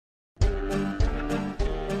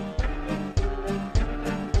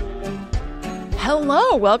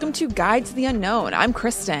Hello, welcome to Guide to the Unknown. I'm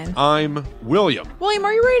Kristen. I'm William. William,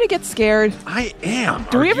 are you ready to get scared? I am.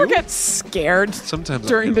 Do we ever get scared sometimes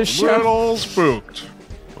during the show? A little spooked.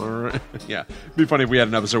 All right. Yeah. It'd be funny if we had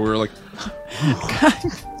an episode where we were like,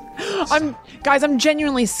 I'm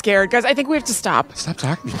genuinely scared. Guys, I think we have to stop. Stop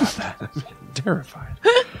talking about that. I'm terrified.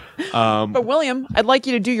 But William, I'd like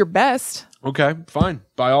you to do your best. Okay, fine.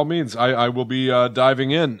 By all means, I will be diving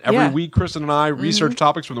in. Every week, Kristen and I research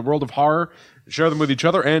topics from the world of horror, share them with each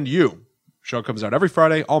other and you. Show comes out every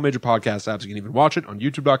Friday, all major podcast apps. You can even watch it on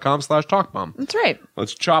youtube.com/talkbomb. That's right.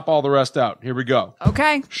 Let's chop all the rest out. Here we go.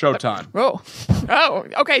 Okay. Showtime. Oh,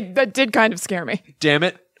 okay. That did kind of scare me. Damn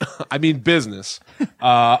it. I mean business.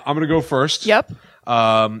 I'm going to go first. Yep.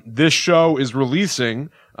 This show is releasing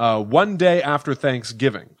one day after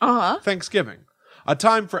Thanksgiving. Thanksgiving. A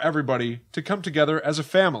time for everybody to come together as a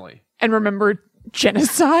family. And remember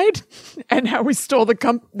genocide and how we stole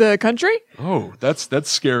the country? Oh, that's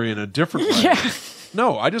scary in a different way. Yeah.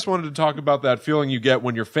 No, I just wanted to talk about that feeling you get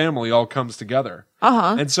when your family all comes together.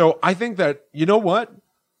 And so I think that, you know what?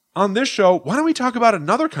 On this show, why don't we talk about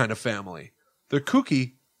another kind of family? They're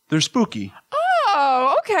kooky. They're spooky.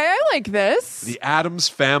 Oh, okay. I like this. The Addams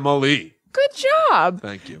Family. Good job.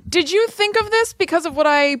 Thank you. Did you think of this because of what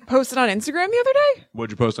I posted on Instagram the other day? What'd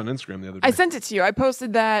you post on Instagram the other day? I sent it to you. I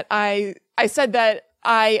posted that I said that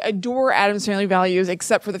I adore Addams Family values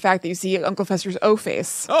except for the fact that you see Uncle Fester's O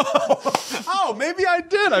face. Oh, maybe I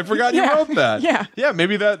did. I forgot you wrote that. Yeah. Yeah,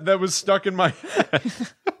 maybe that was stuck in my head.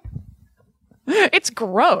 It's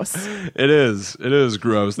gross. It is. It is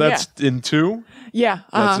gross. That's in 2? Yeah.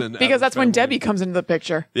 Because that's when Debbie comes into the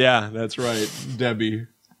picture. Yeah, that's right. Debbie.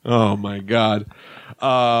 Oh my God.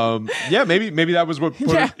 Yeah, maybe that was what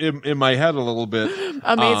put it in my head a little bit.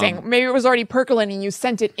 Amazing. Maybe it was already percolating. You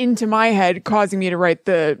sent it into my head, causing me to write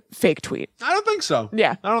the fake tweet. I don't think so.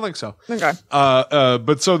 Yeah. I don't think so. Okay.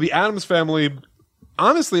 But so the Addams Family,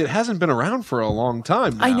 honestly, it hasn't been around for a long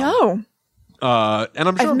time now. I know. And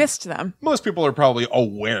I'm sure I've missed them. most people are probably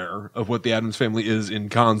aware of what the Addams Family is in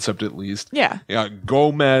concept, at least. Yeah. Yeah,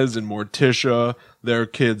 Gomez and Morticia, their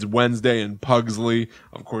kids Wednesday and Pugsley.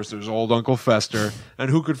 Of course, there's old Uncle Fester.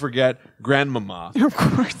 And who could forget Grandmama? Of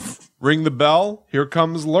course. Ring the bell, here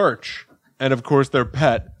comes Lurch. And of course, their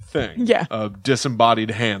pet Thing. Yeah. A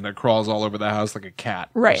disembodied hand that crawls all over the house like a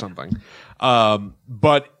cat or Right. something.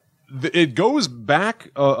 But it goes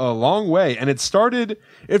back a long way, and it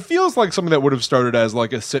feels like something that would have started as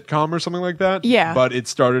like a sitcom or something like that. Yeah. But it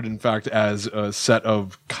started, in fact, as a set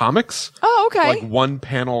of comics. Oh, okay. Like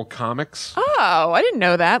one-panel comics. Oh, I didn't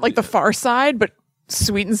know that. Like The Far Side, but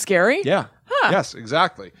sweet and scary? Yeah. Yes,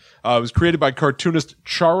 exactly. It was created by cartoonist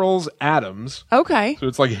Charles Addams. Okay. So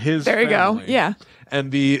it's like his There you family. go. Yeah.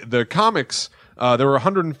 And the comics, there were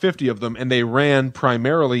 150 of them, and they ran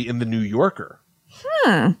primarily in the New Yorker.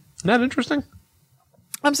 Isn't that interesting?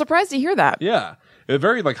 I'm surprised to hear that. Yeah. A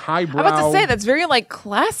very like highbrow. I'm about to say that's very like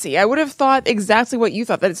classy. I would have thought exactly what you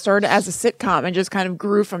thought, that it started as a sitcom and just kind of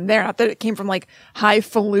grew from there. Not that it came from like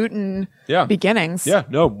highfalutin beginnings. Yeah,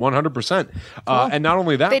 no, 100%. And not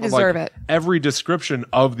only that, They but deserve like it. every description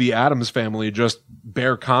of the Addams Family, just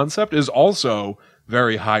bare concept, is also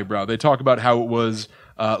very highbrow. They talk about how it was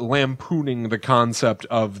lampooning the concept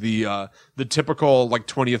of the typical like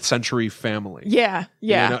 20th century family. Yeah.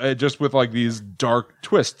 Yeah. You know, just with like these dark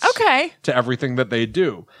twists Okay. to everything that they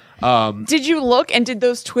do. Did you look and did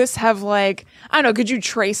those twists have like, I don't know, could you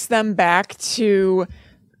trace them back to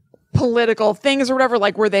political things or whatever?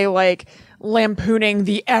 Like, were they like lampooning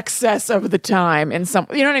the excess of the time in some,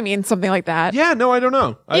 you know what I mean? Something like that. Yeah, no, I don't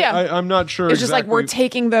know. Yeah. I'm not sure. It's just like we're exactly.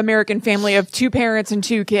 taking the American family of 2 parents and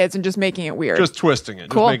 2 kids and just making it weird. Just twisting it,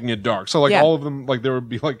 Cool. just making it dark. So like Yeah. all of them, like there would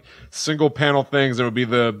be like single panel things. There would be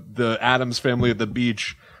the Addams family at the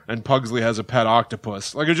beach, and Pugsley has a pet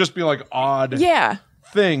octopus. Like it'd just be like odd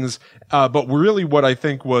things. But really what I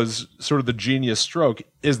think was sort of the genius stroke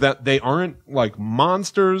is that they aren't like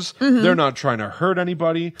monsters. They're not trying to hurt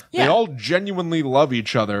anybody. Yeah. They all genuinely love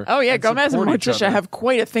each other. Oh yeah, and Gomez and support each Morticia other. have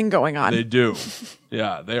quite a thing going on. They do.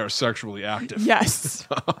 Yeah, they are sexually active. Yes.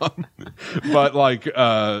 But like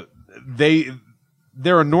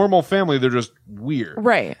they're a normal family, they're just weird.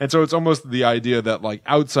 Right. And so it's almost the idea that like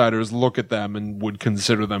outsiders look at them and would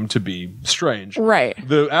consider them to be strange. Right.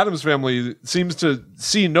 The Addams Family seems to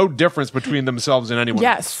see no difference between themselves and anyone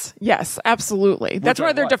else. Yes, absolutely. That's one I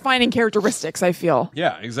of their like. defining characteristics, I feel.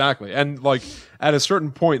 Yeah, exactly. And like at a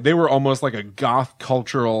certain point, they were almost like a goth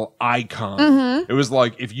cultural icon. It was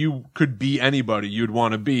like if you could be anybody, you'd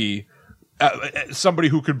want to be somebody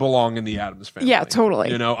who could belong in the Addams family. Yeah, totally.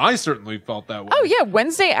 You know, I certainly felt that way. Oh yeah,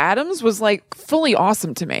 Wednesday Addams was like fully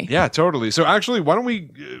awesome to me. Yeah, totally. So actually, why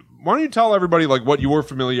don't you tell everybody like what your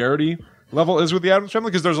familiarity level is with the Addams family?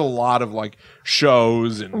 Because there's a lot of like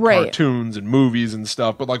shows and cartoons and movies and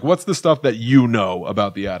stuff, but like what's the stuff that you know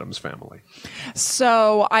about the Addams family?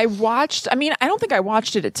 So I don't think I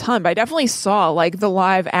watched it a ton, but I definitely saw like the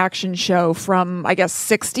live action show from I guess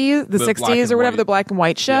the 60s or whatever, the black and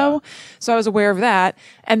white show. Yeah. So I was aware of that.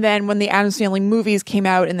 And then when the Addams Family movies came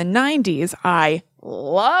out in the 90s, I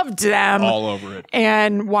loved them. All over it.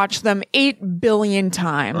 And watched them 8 billion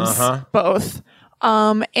times, both.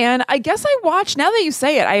 And I guess I watched, now that you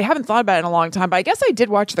say it, I haven't thought about it in a long time, but I guess I did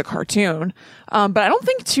watch the cartoon. But I don't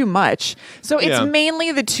think too much. So it's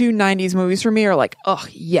mainly the two 90s movies for me are like, oh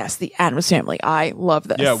yes, the Addams Family. I love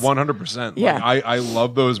this. Yeah, 100%. Yeah. Like, I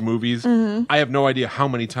love those movies. Mm-hmm. I have no idea how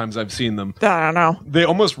many times I've seen them. I don't know. They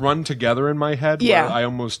almost run together in my head. Yeah. I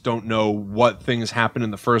almost don't know what things happen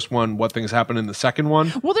in the first one, what things happen in the second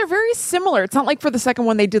one. Well, they're very similar. It's not like for the second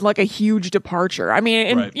one, they did like a huge departure. I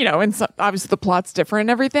mean, obviously the plot's different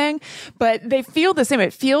and everything, but they feel the same.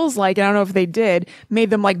 It feels like, I don't know if they made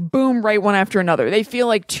them like boom, right one after another. They feel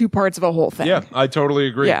like two parts of a whole thing. Yeah, I totally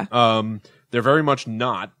agree. Yeah. They're very much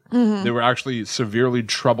not. Mm-hmm. They were actually severely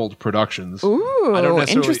troubled productions. Ooh, I don't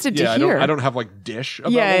interested to hear. I don't have like dish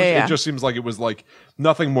about it. It just seems like it was like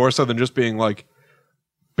nothing more so than just being like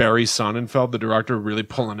Barry Sonnenfeld, the director, really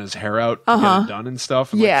pulling his hair out to get it done and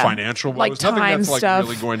stuff. And, like, financial woes. Like nothing that's like stuff.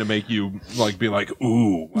 really going to make you like be like,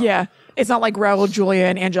 ooh. Wow. Yeah. It's not like Raul Julia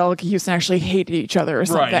and Angelica Houston actually hated each other or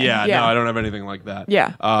something. Right, yeah, no, I don't have anything like that.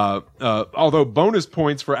 Yeah. Although bonus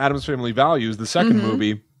points for Addams Family Values, the second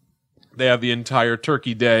movie, they have the entire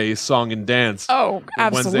Turkey Day song and dance. Oh,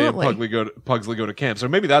 absolutely. Wednesday and Pugsley go to camp. So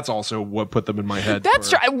maybe that's also what put them in my head. That's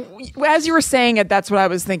true. As you were saying it, that's what I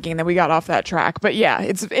was thinking, that we got off that track. But yeah,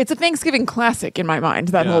 it's a Thanksgiving classic in my mind,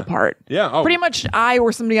 that whole part. Yeah. Oh. Pretty much I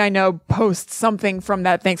or somebody I know posts something from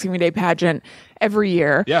that Thanksgiving Day pageant every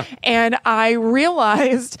year. Yeah. And I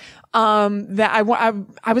realized that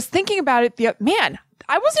I was thinking about it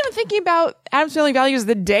I wasn't even thinking about Addams Family Values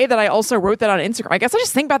the day that I also wrote that on Instagram. I guess I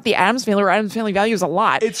just think about the Addams Family or Addams Family Values a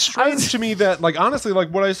lot. It's strange to me that, like, honestly, like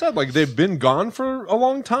what I said, like they've been gone for a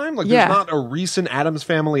long time. Like there's not a recent Addams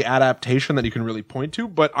Family adaptation that you can really point to,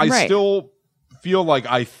 but I still feel like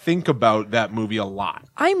I think about that movie a lot.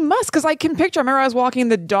 I must, because I can picture, I remember I was walking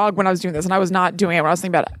the dog when I was doing this, and I was not doing it when I was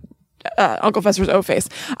thinking about Uncle Fester's O-Face.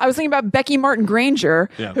 I was thinking about Becky Martin Granger,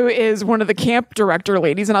 who is one of the camp director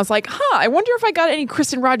ladies, and I was like, I wonder if I got any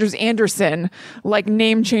Kristen Rogers Anderson like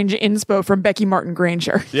name change inspo from Becky Martin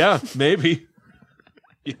Granger. Yeah, maybe.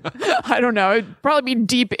 Yeah. I don't know. It'd probably be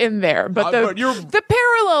deep in there, but the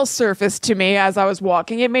parallel surfaced to me as I was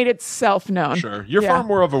walking. It made itself known. Sure. You're far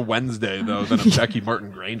more of a Wednesday, though, than a Becky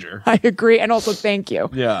Martin Granger. I agree. And also, thank you.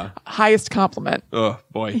 Yeah. Highest compliment. Oh,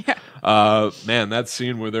 boy. Yeah. Man, that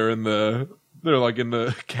scene where they're like in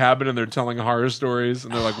the cabin and they're telling horror stories,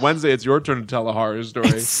 and they're like, Wednesday, it's your turn to tell a horror story.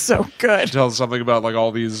 It's so good. Tell something about like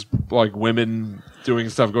all these like women doing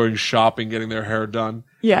stuff, going shopping, getting their hair done.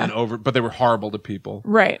 Yeah. But they were horrible to people.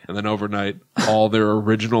 Right. And then overnight, all their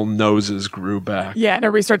original noses grew back. Yeah, and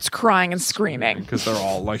everybody starts crying and screaming. Because they're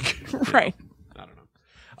all like... Right. I don't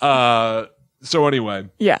know. So anyway.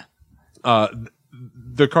 Yeah.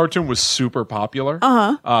 The cartoon was super popular.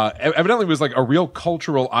 Evidently was like a real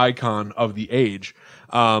cultural icon of the age.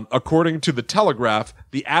 According to the Telegraph,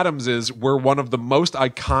 the Addamses were one of the most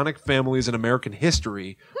iconic families in American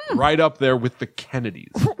history, right up there with the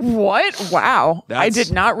Kennedys. What? Wow. I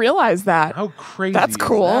did not realize that. How crazy That's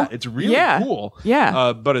cool. Is that? It's really cool.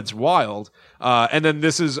 Yeah. But it's wild. And then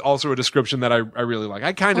this is also a description that I really like.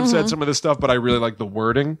 I kind of said some of this stuff, but I really like the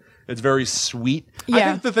wording. It's very sweet. Yeah.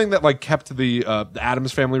 I think the thing that like kept the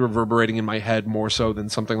Addams Family reverberating in my head more so than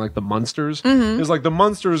something like the Munsters is like the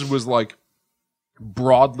Munsters was like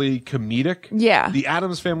broadly comedic. Yeah. The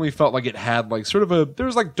Addams Family felt like it had like sort of there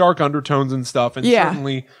was like dark undertones and stuff, and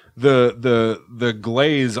certainly the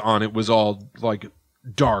glaze on it was all like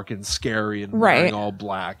dark and scary and wearing all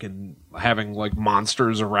black and having like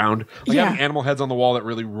monsters around, like having animal heads on the wall that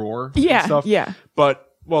really roar and stuff. Yeah. But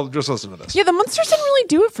well, just listen to this. Yeah, the Munsters didn't really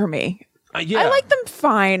do it for me. I like them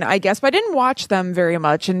fine, I guess, but I didn't watch them very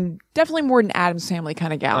much, and definitely more an Addams Family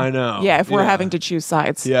kind of gal. I know. Yeah, if we're having to choose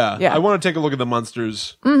sides. Yeah. I want to take a look at the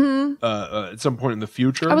Munsters at some point in the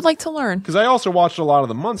future. I would like to learn. Because I also watched a lot of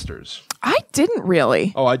the Munsters. I didn't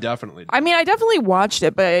really. Oh, I definitely did. I mean, I definitely watched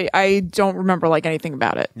it, but I don't remember like anything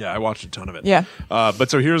about it. Yeah, I watched a ton of it. Yeah.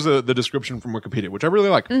 But so here's the description from Wikipedia, which I really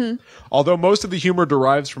like. Although most of the humor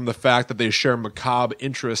derives from the fact that they share macabre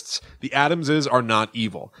interests, the Addamses are not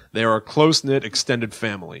evil. They are a close-knit, extended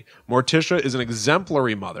family. Morticia is an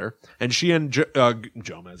exemplary mother, and she and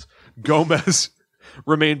Gomez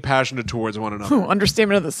remain passionate towards one another.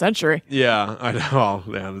 Understatement of the century. Yeah, I know. Oh,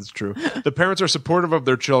 yeah, that's true. The parents are supportive of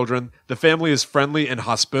their children. The family is friendly and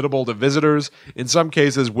hospitable to visitors, in some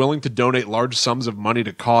cases willing to donate large sums of money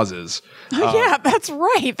to causes. Yeah, that's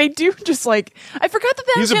right. They do just like... I forgot that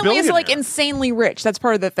He's a family is like billionaire. insanely rich. That's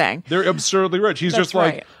part of the thing. They're absurdly rich. He's That's just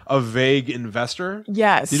like right. a vague investor.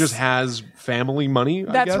 Yes. He just has family money,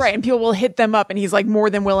 I That's guess. right. And people will hit them up and he's like more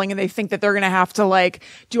than willing and they think that they're going to have to like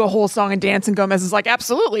do a whole song and dance and Gomez is like,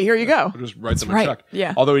 absolutely, here you go. Just write them a right. check.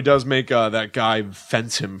 Yeah. Although he does make that guy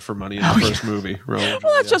fence him for money in the first movie. Well,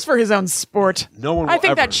 that's just for his own sport. No one will I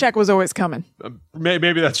think that ever- check was always coming.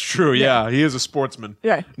 Maybe that's true. Yeah. He is a sportsman.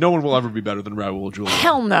 Yeah. No one will ever be better than Raul Julia.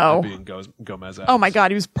 Hell no. at being Gomez. Oh my God,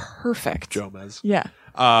 he was perfect. Gomez. Yeah.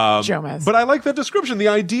 Gomez. But I like that description. The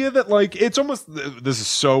idea that like it's almost this is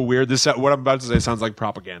so weird. This what I'm about to say sounds like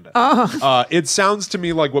propaganda. It sounds to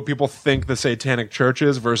me like what people think the Satanic Church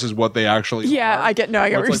is versus what they actually Yeah, are. I get Where what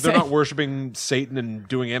it's you're like they're saying. not worshiping Satan and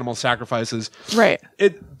doing animal sacrifices. Right.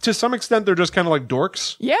 It to some extent they're just kind of like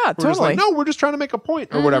dorks. Yeah, We're just totally. like, no, we're just trying to make a point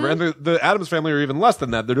or whatever. And the Addams family are even less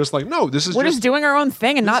than that. They're just like, no, this is We're just doing our own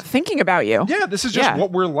thing and not thinking about you. yeah, this is just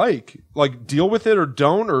what we're like. Like, deal with it or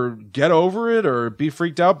don't, or get over it, or be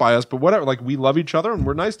freaked out by us. But whatever. Like, we love each other and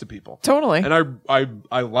we're nice to people. Totally. And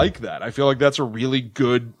I like that. I feel like that's a really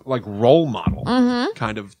good like role model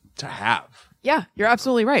kind of to have. Yeah, you're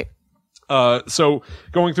absolutely right. So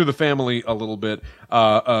going through the family a little bit,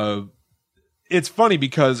 it's funny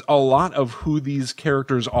because a lot of who these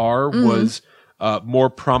characters are was more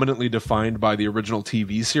prominently defined by the original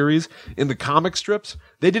TV series. In the comic strips,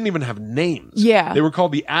 they didn't even have names. Yeah. They were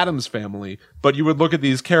called the Addams family, but you would look at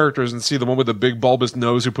these characters and see the one with the big bulbous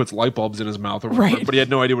nose who puts light bulbs in his mouth or whatever, Right. but he had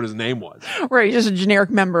no idea what his name was. Right, just a generic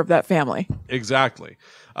member of that family. Exactly.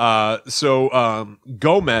 So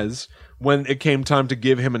Gomez, when it came time to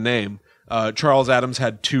give him a name, Charles Addams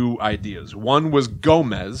had two ideas. One was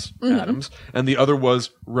Gomez Addams, and the other was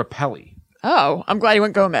Repelli. Oh, I'm glad he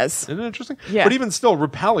went Gomez. Isn't it interesting? Yeah. But even still,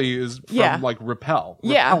 Repelli is from like repel.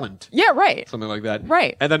 Yeah. Repellent. Yeah, right. Something like that.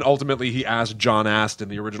 Right. And then ultimately he asked John Astin,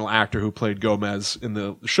 the original actor who played Gomez in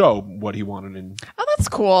the show, what he wanted in. Oh, that's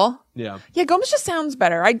cool. Yeah. Yeah, Gomez just sounds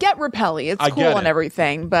better. I get Repelli. It's I cool get and it.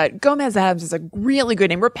 everything, but Gomez Addams is a really good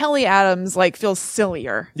name. Repelli Addams like feels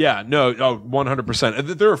sillier. Yeah, no,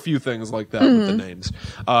 100%. There are a few things like that with the names.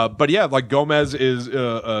 But yeah, like Gomez is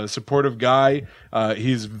a supportive guy.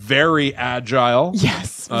 He's very agile.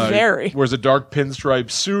 Yes, very. Wears a dark pinstripe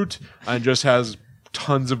suit and just has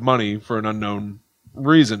tons of money for an unknown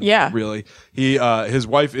reason. Yeah. Really. His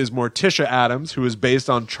wife is Morticia Addams, who is based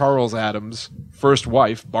on Charles Addams' first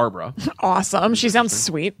wife, Barbara. Awesome. She sounds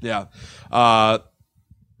sweet. Yeah.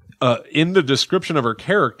 In the description of her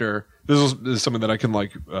character, this is something that I can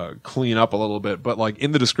like clean up a little bit, but like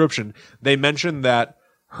in the description, they mention that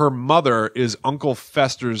her mother is Uncle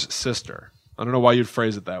Fester's sister. I don't know why you'd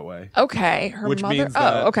phrase it that way. Okay. Her Which mother. means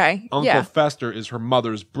that okay. Uncle Yeah. Fester is her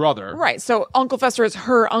mother's brother. Right. So Uncle Fester is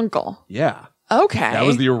her uncle. Yeah. Okay. That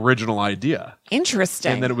was the original idea.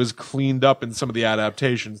 Interesting. And then it was cleaned up in some of the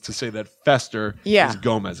adaptations to say that Fester is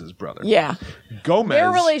Gomez's brother. Yeah. Gomez.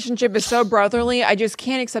 Their relationship is so brotherly, I just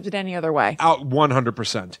can't accept it any other way. Out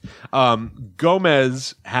 100%.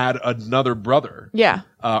 Gomez had another brother. Yeah.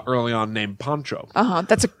 Early on named Pancho.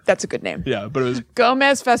 That's a good name. Yeah, but it was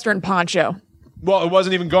Gomez, Fester, and Poncho. well, it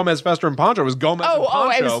wasn't even Gomez, Fester, and Poncho. It was Gomez and Poncho. Oh,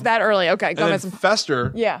 it was that early. Okay. and Gomez then and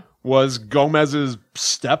Fester Yeah. was Gomez's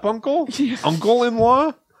step uncle,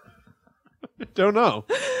 uncle-in-law. Don't know.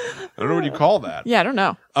 I don't know what you call that. Yeah, I don't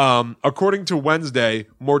know. According to Wednesday,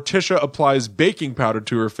 Morticia applies baking powder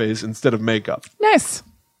to her face instead of makeup. Nice.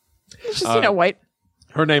 It's just, white.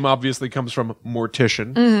 Her name obviously comes from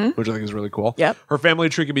mortician, which I think is really cool. Yep. Her family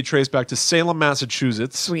tree can be traced back to Salem,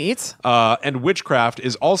 Massachusetts. Sweet. And witchcraft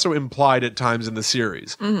is also implied at times in the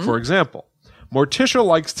series. For example, Morticia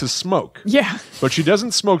likes to smoke. Yeah. But she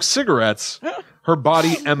doesn't smoke cigarettes. Her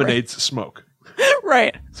body emanates smoke.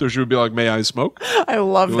 Right. So she would be like, may I smoke? I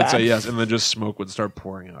love She would that. say yes, and then just smoke would start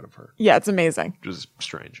pouring out of her, Yeah, it's amazing. which is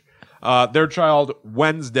strange. Their child,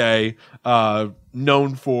 Wednesday,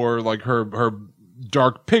 known for like her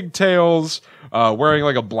dark pigtails, wearing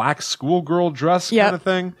like a black schoolgirl dress kind of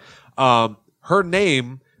thing. Her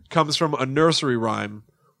name comes from a nursery rhyme.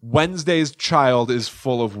 Wednesday's child is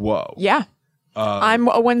full of woe. Yeah. I'm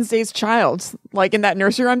a Wednesday's child. Like in that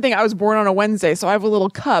nursery rhyme thing, I was born on a Wednesday, so I have a little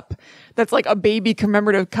cup that's like a baby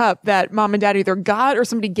commemorative cup that mom and dad either got or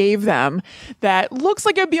somebody gave them that looks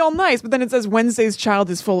like it'd be all nice, but then it says Wednesday's child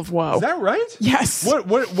is full of woe. Is that right? Yes.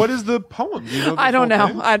 What is the poem? Do you know the I don't know.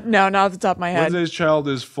 No, not off the top of my head. Wednesday's child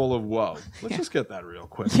is full of woe. Let's just get that real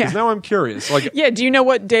quick. Because now I'm curious. Like, do you know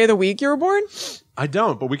what day of the week you were born? I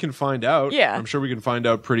don't, but we can find out. Yeah. I'm sure we can find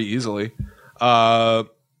out pretty easily.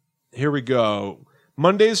 Here we go.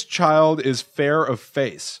 Monday's child is fair of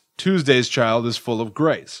face. Tuesday's child is full of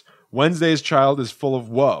grace. Wednesday's child is full of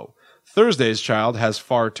woe. Thursday's child has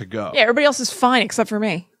far to go. Yeah, everybody else is fine except for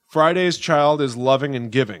me. Friday's child is loving and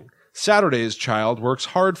giving. Saturday's child works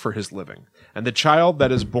hard for his living. And the child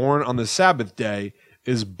that is born on the Sabbath day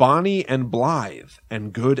is bonny and blithe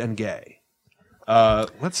and good and gay.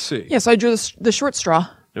 Let's see. Yes, I drew the short straw.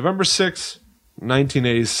 November 6,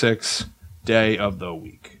 1986, day of the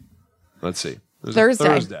week. Let's see.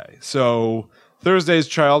 Thursday. So Thursday's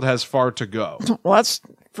child has far to go. Well, that's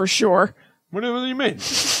for sure. What do you mean?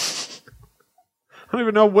 I don't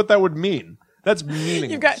even know what that would mean. That's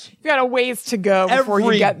meaningless. You've got a ways to go before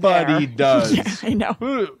you get there. Everybody does. Yeah, I know.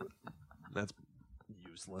 That's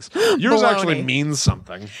useless. Yours actually means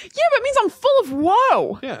something. Yeah, but it means I'm full of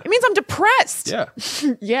woe. Yeah. It means I'm depressed. Yeah.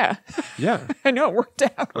 Yeah. Yeah. I know, it worked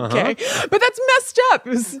out. Okay. But that's messed up.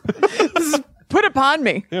 This is put upon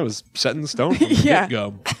me. Yeah, it was set in stone from the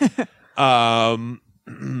get-go.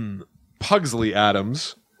 Pugsley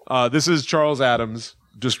Addams. This is Charles Addams'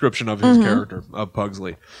 description of his character, of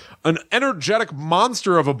Pugsley. An energetic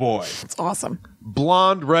monster of a boy. It's awesome.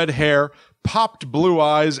 Blonde, red hair, popped blue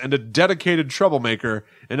eyes, and a dedicated troublemaker.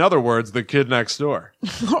 In other words, the kid next door.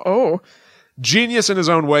 Oh. Genius in his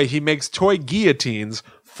own way, he makes toy guillotines,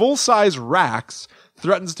 full-size racks,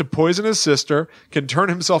 threatens to poison his sister, can turn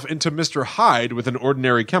himself into Mr. Hyde with an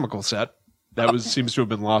ordinary chemical set. That seems to have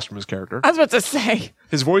been lost from his character. I was about to say.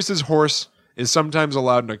 His voice is hoarse, is sometimes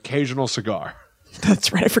allowed an occasional cigar.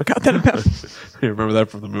 That's right, I forgot that about him. You remember that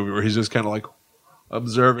from the movie where he's just kind of like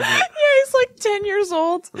observing it? Yeah, he's like 10 years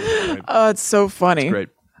old. Right. Oh, it's so funny. It's great.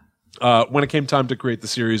 When it came time to create the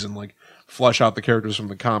series and like flesh out the characters from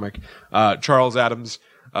the comic, Charles Addams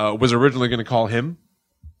was originally going to call him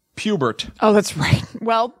Pubert. Oh, that's right.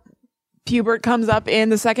 Well, Pubert comes up in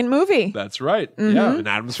the second movie. That's right. Yeah, in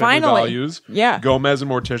Addams Family Finally. Values. Yeah. Gomez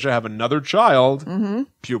and Morticia have another child,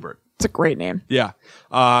 Pubert. It's a great name. Yeah.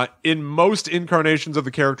 In most incarnations of the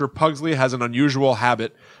character, Pugsley has an unusual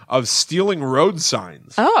habit of stealing road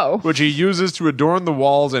signs. Oh. Which he uses to adorn the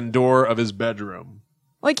walls and door of his bedroom.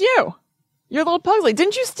 Like you. You're little Pugsley.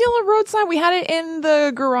 Didn't you steal a road sign? We had it in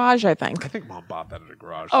the garage, I think. I think Mom bought that at a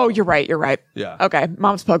garage. Oh, you're right. You're right. Yeah. Okay.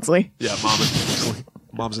 Mom's Pugsley. Yeah, Mom is Pugsley.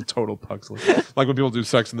 Mom's a total Pugsley. Like when people do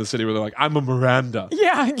Sex in the City where they're like, I'm a Miranda.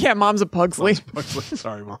 Yeah. Mom's a Pugsley. Pugsley.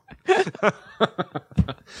 Sorry, Mom.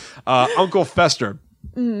 Uncle Fester.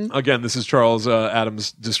 Again, this is Charles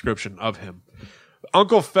Addams' description of him.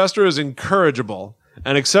 Uncle Fester is incorrigible,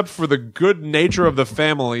 and except for the good nature of the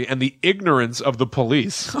family and the ignorance of the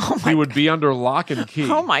police, he would be under lock and key.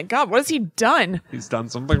 Oh my God. What has he done? He's done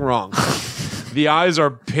something wrong. The eyes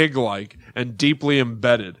are pig-like and deeply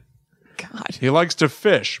embedded. God. He likes to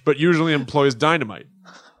fish, but usually employs dynamite.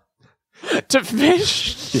 To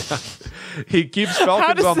fish? Yeah. He keeps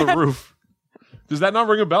falcons on the roof. Does that not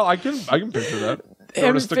ring a bell? I can picture that.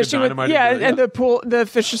 Him fishing with, and the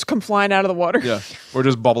fish just come flying out of the water. Yeah, or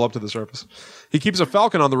just bubble up to the surface. He keeps a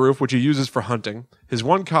falcon on the roof, which he uses for hunting. His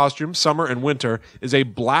one costume, summer and winter, is a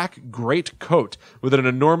black great coat with an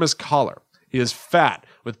enormous collar. He is fat,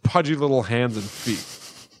 with pudgy little hands and feet.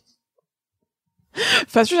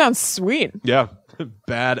 Fester sounds sweet. Yeah,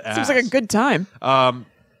 badass. Seems like a good time.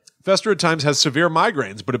 Fester at times has severe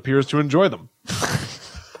migraines, but appears to enjoy them.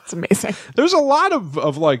 That's amazing. There's a lot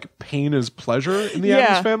of like pain is pleasure in the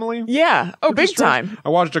Addams Family. Yeah. Oh, big time. I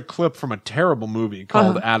watched a clip from a terrible movie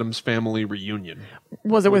called Addams Family Reunion.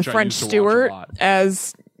 Was it with French Stewart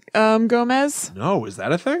as Gomez? No, is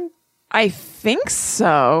that a thing? I think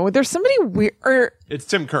so. There's somebody weird. It's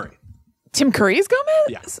Tim Curry. Tim Curry's Gomez?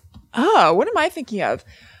 Yes. Oh, what am I thinking of?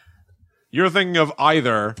 You're thinking of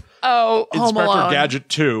either Home Inspector Alone. Gadget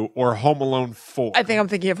 2 or Home Alone 4. I think I'm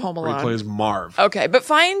thinking of Home where Alone. he plays Marv. Okay, but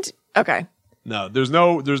okay. No, there's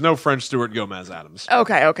no French Stewart Gomez Addams.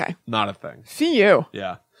 Okay. Not a thing. Phew.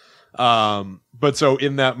 Yeah. But so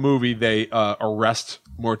in that movie, they arrest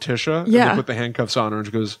Morticia. Yeah. And they put the handcuffs on her and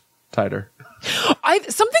she goes, tighter.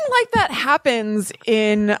 Something like that happens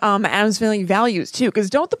in Addams Family Values too, because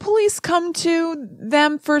don't the police come to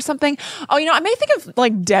them for something? Oh, I may think of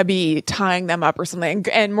like Debbie tying them up or something,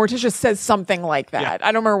 and Morticia says something like that. Yeah.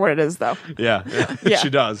 I don't remember what it is though. Yeah. She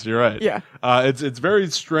does. You're right. Yeah. It's very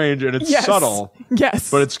strange and it's subtle.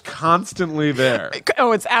 Yes. But it's constantly there.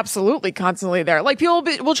 Oh, it's absolutely constantly there. Like people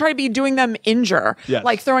will try to be doing them injure,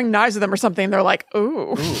 like throwing knives at them or something. They're like,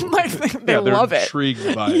 ooh. Like they love it.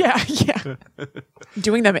 Intrigued by it. Yeah.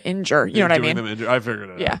 Doing them injure. You know what I mean? Doing them injure. I figured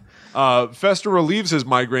it out. Yeah. Fester relieves his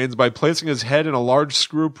migraines by placing his head in a large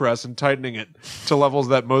screw press and tightening it to levels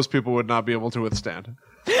that most people would not be able to withstand.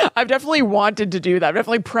 I've definitely wanted to do that. I've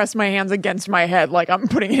definitely pressed my hands against my head like I'm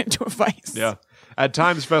putting it into a vice. Yeah. At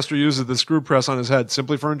times, Fester uses the screw press on his head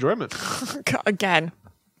simply for enjoyment. Again.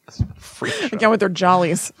 Freak show. Again with their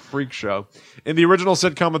jollies. Freak show. In the original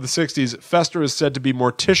sitcom of the 60s, Fester is said to be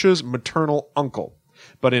Morticia's maternal uncle.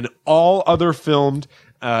 But in all other filmed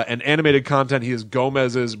and animated content, he is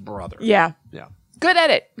Gomez's brother. Yeah. Good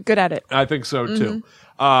at it. I think so, too.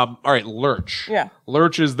 All right, Lurch. Yeah.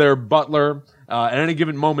 Lurch is their butler. At any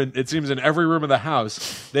given moment, it seems in every room of the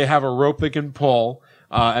house, they have a rope they can pull,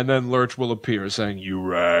 and then Lurch will appear saying, "You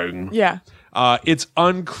rang." Yeah. It's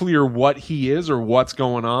unclear what he is or what's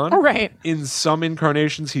going on. Right. In some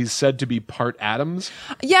incarnations, he's said to be part Addams.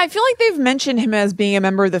 Yeah, I feel like they've mentioned him as being a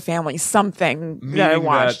member of the family, something that I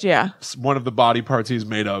watched. One of the body parts he's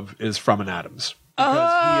made of is from an Addams. Because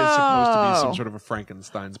he is supposed to be some sort of a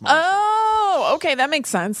Frankenstein's monster. Oh, okay, that makes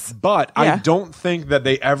sense. But I don't think that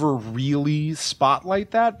they ever really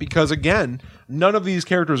spotlight that because, again, none of these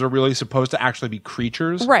characters are really supposed to actually be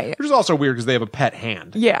creatures. Right. Which is also weird because they have a pet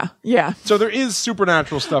hand. Yeah. So there is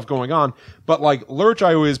supernatural stuff going on. But, like, Lurch,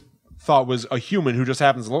 I always thought was a human who just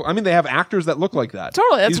happens to look. I mean, they have actors that look like that.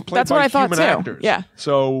 Totally. He's played that's by what I thought, human too. Actors. Yeah.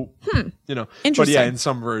 So, Interesting. But yeah, in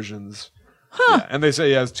some versions. Huh. Yeah, and they say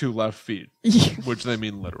he has 2 left feet, which they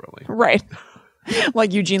mean literally. Right.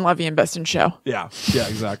 Like Eugene Levy in Best in Show. Yeah,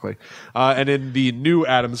 exactly. And in the new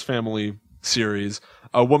Addams Family series,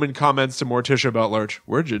 a woman comments to Morticia about Lurch,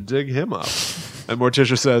 "Where'd you dig him up?" And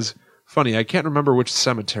Morticia says, "Funny, I can't remember which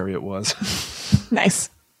cemetery it was." Nice.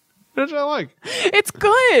 Which I like. It's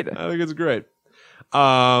good. I think it's great.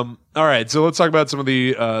 All right, so let's talk about some of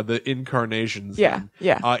the incarnations. Yeah.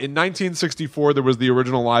 In 1964, there was the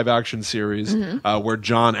original live-action series where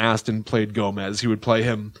John Astin played Gomez. He would play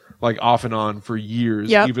him like off and on for years.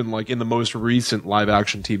 Even like in the most recent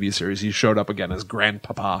live-action TV series, he showed up again as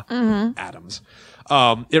Grandpapa Addams.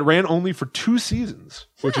 It ran only for 2 seasons,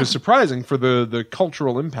 which is surprising for the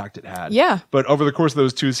cultural impact it had. Yeah. But over the course of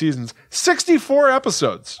those 2 seasons, 64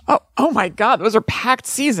 episodes. Oh my God. Those are packed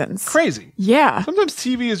seasons. Crazy. Yeah. Sometimes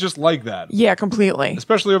TV is just like that. Yeah, completely.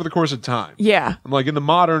 Especially over the course of time. Yeah. I'm like in the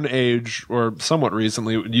modern age, or somewhat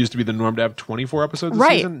recently, it used to be the norm to have 24 episodes a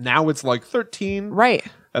season. Now it's like 13. Right.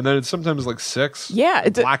 And then it's sometimes like 6. Yeah.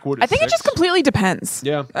 Blackwood is I think 6. it just completely depends.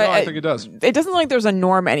 Yeah. No, I think it does. It doesn't look like there's a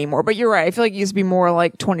norm anymore, but you're right. I feel like it used to be more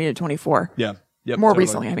like 20 to 24. Yeah. Yep, more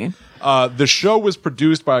recently, I mean. The show was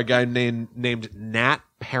produced by a guy named Nat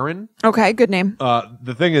Perrin. Okay, good name.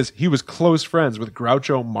 The thing is, he was close friends with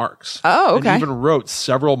Groucho Marx. Oh, okay. And even wrote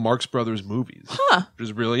several Marx Brothers movies. Which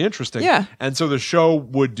is really interesting. Yeah. And so the show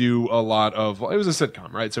would do a lot of, it was a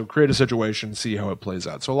sitcom, right? So create a situation, see how it plays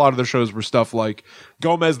out. So a lot of the shows were stuff like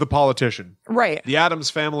Gomez the Politician. Right. The Addams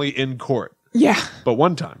Family in Court. Yeah. But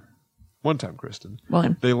one time, Kristen,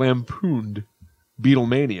 William, they lampooned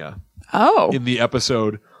Beatlemania. Oh. In the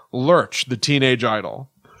episode Lurch, the Teenage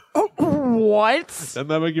Idol. Oh, what? Doesn't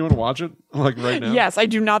that make you want to watch it? Like right now? Yes, I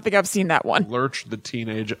do not think I've seen that one. Lurch, the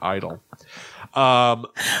Teenage Idol. I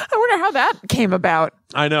wonder how that came about.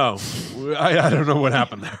 I know. I don't know what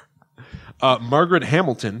happened there. Margaret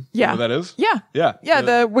Hamilton. You know who that is? Yeah. Yeah. Yeah,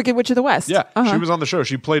 the Wicked Witch of the West. Yeah. She was on the show.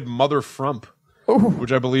 She played Mother Frump,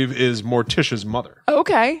 which I believe is Morticia's mother.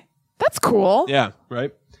 Okay. That's cool. Yeah,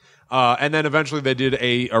 right? And then eventually they did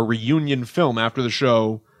a reunion film after the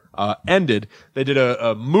show ended. They did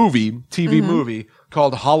a TV movie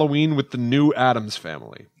called Halloween with the New Addams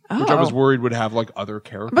Family, which I was worried would have like other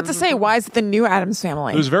characters. But to say, why is it the New Addams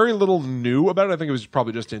Family? There's very little new about it. I think it was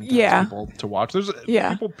probably just to entice people to watch. There's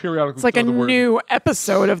people periodically. It's like a new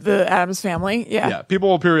episode of the Addams Family. Yeah. People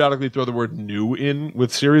will periodically throw the word "new" in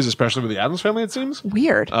with series, especially with the Addams Family. It seems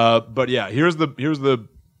weird. But yeah, here's the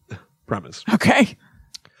premise. Okay.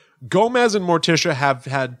 Gomez and Morticia have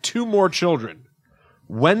had 2 more children,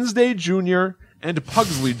 Wednesday Jr. and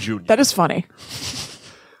Pugsley Jr. That is funny.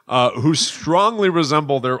 Who strongly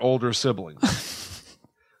resemble their older siblings.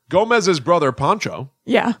 Gomez's brother, Pancho,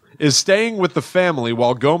 is staying with the family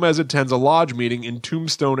while Gomez attends a lodge meeting in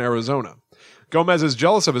Tombstone, Arizona. Gomez is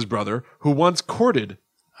jealous of his brother, who once courted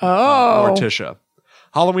Morticia.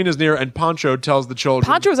 Halloween is near, and Pancho tells the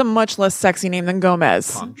children... Pancho is a much less sexy name than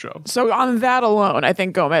Gomez. Pancho. So on that alone, I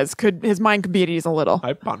think Gomez his mind could be at ease a little.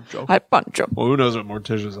 Hi, Pancho. Hi, Pancho. Well, who knows what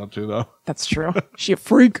Morticia's up to, though? That's true. She a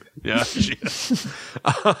freak. Yeah, she is.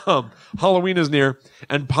 Halloween is near,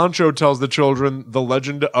 and Pancho tells the children the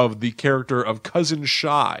legend of the character of Cousin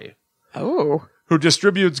Shy. Oh. Who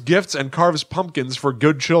distributes gifts and carves pumpkins for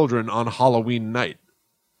good children on Halloween night.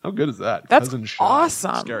 How good is that? That's Cousin Shy.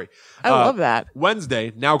 awesome. Scary. I love that.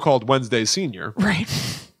 Wednesday, now called Wednesday Senior. Right.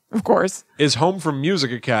 Of course. Is home from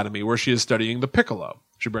Music Academy, where she is studying the piccolo.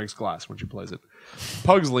 She breaks glass when she plays it.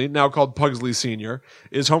 Pugsley, now called Pugsley Senior,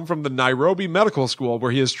 is home from the Nairobi Medical School,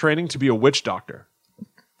 where he is training to be a witch doctor.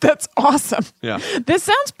 That's awesome. Yeah. This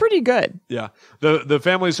sounds pretty good. Yeah. The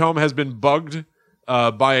family's home has been bugged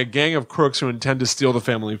by a gang of crooks who intend to steal the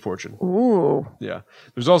family fortune. Ooh. Yeah.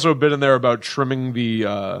 There's also a bit in there about trimming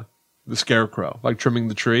the scarecrow, like trimming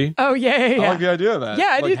the tree. Oh, yeah. I like the idea of that. Yeah,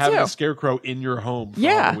 I like do having too. a scarecrow in your home for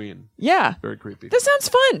Halloween. Yeah. Very creepy. This sounds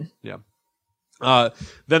fun. Yeah.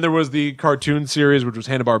 Then there was the cartoon series, which was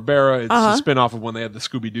Hanna-Barbera. It's a spin-off of when they had the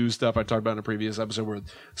Scooby-Doo stuff I talked about in a previous episode where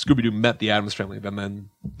Scooby-Doo met the Addams family. Then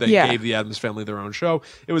they gave the Addams family their own show.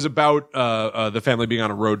 It was about the family being on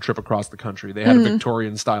a road trip across the country. They had a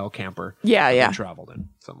Victorian-style camper. Yeah. They traveled in,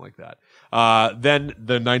 something like that. Then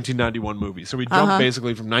the 1991 movie. So we jumped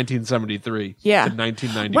basically from 1973 to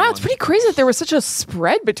 1991. Wow, it's pretty crazy that there was such a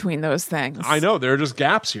spread between those things. I know. There are just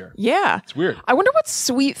gaps here. Yeah. It's weird. I wonder what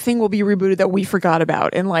sweet thing will be rebooted that we forgot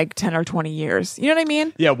about in like 10 or 20 years. You know what I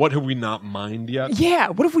mean? Yeah, what have we not mined yet? Yeah,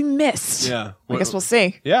 what have we missed? Yeah. I guess we'll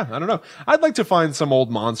see. Yeah, I don't know. I'd like to find some old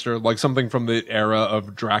monster, like something from the era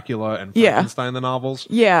of Dracula and Frankenstein, the novels.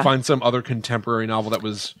 Yeah. Find some other contemporary novel that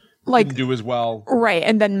was like didn't do as well. Right,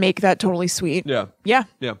 and then make that totally sweet. Yeah. Yeah.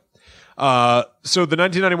 Yeah. So the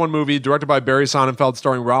 1991 movie, directed by Barry Sonnenfeld,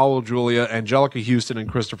 starring Raul Julia, Angelica Houston, and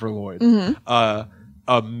Christopher Lloyd.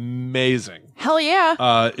 Amazing. Hell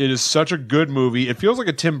yeah. It is such a good movie. It feels like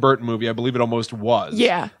a Tim Burton movie. I believe it almost was.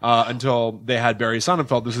 Yeah. Until they had Barry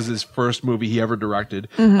Sonnenfeld. This is his first movie he ever directed.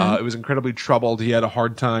 It was incredibly troubled. He had a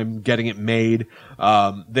hard time getting it made.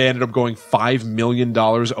 They ended up going $5 million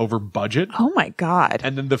over budget. Oh my God.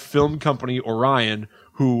 And then the film company Orion,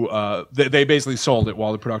 who they basically sold it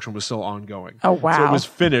while the production was still ongoing. Oh wow! So it was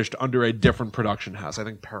finished under a different production house, I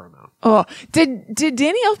think Paramount. Oh, did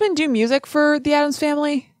Danny Elfman do music for the Addams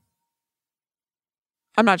Family?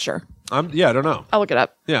 I'm not sure. I don't know. I'll look it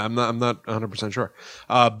up. Yeah, I'm not 100% sure.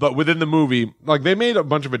 But within the movie, like they made a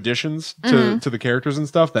bunch of additions to the characters and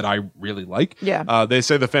stuff that I really like. Yeah. They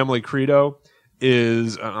say the family credo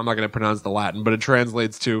is, I'm not going to pronounce the Latin, but it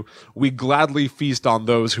translates to, "We gladly feast on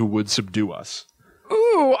those who would subdue us."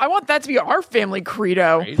 Ooh, I want that to be our family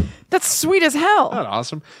credo. Right? That's sweet as hell. Not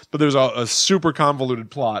awesome. But there's a super convoluted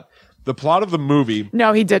plot. The plot of the movie...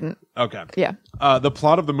 No, he didn't. Okay. Yeah. The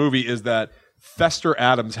plot of the movie is that Fester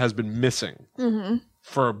Addams has been missing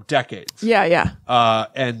for decades. Yeah.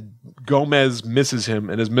 And Gomez misses him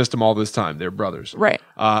and has missed him all this time. They're brothers. Right.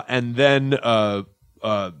 And then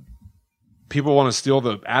people want to steal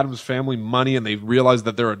the Addams family money, and they realize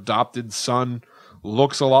that their adopted son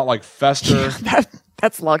looks a lot like Fester.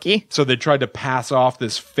 That's lucky. So they tried to pass off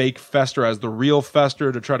this fake Fester as the real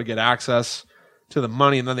Fester to try to get access to the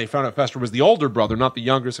money, and then they found out Fester was the older brother, not the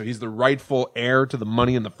younger, so he's the rightful heir to the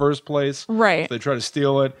money in the first place. Right. So they try to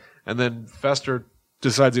steal it, and then Fester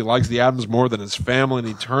decides he likes the Addams more than his family, and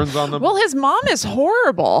he turns on them. Well, his mom is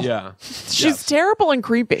horrible. Yeah. She's terrible and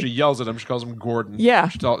creepy. She yells at him. She calls him Gordon. Yeah.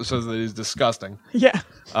 She says that he's disgusting. Yeah.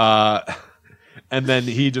 And then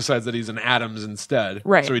he decides that he's an Addams instead.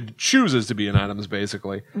 Right. So he chooses to be an Addams,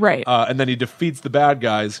 basically. Right. And then he defeats the bad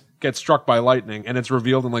guys, gets struck by lightning, and it's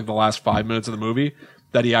revealed in like the last 5 minutes of the movie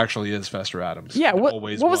that he actually is Fester Addams. Yeah. What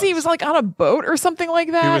was he? He was like on a boat or something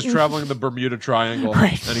like that? He was traveling the Bermuda Triangle,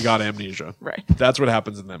 Right. and he got amnesia. Right. That's what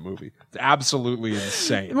happens in that movie. It's absolutely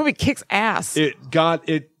insane. The movie kicks ass. It got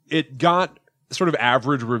sort of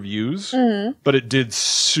average reviews, but it did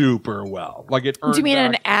super well. Like it earned. Do you mean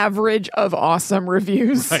an average of awesome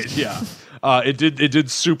reviews? Right, yeah. It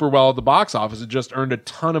did super well at the box office. It just earned a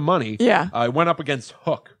ton of money. Yeah. It went up against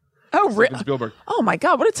Hook. Oh, really? Spielberg. Oh my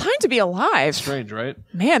God! What a time to be alive. Strange, right?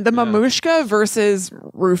 Man, the Mamushka versus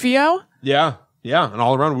Rufio. Yeah, an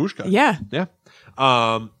all around Wooshka. Yeah.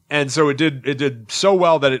 And so it did so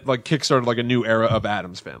well that it like kickstarted like a new era of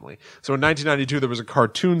Addams Family. So in 1992 there was a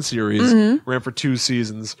cartoon series, ran for 2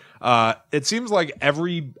 seasons. It seems like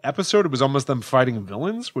every episode it was almost them fighting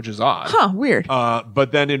villains, which is odd. Huh? Weird.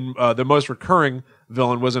 But then in the most recurring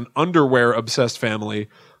villain was an underwear obsessed family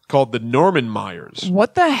called the Norman Myers.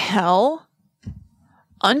 What the hell?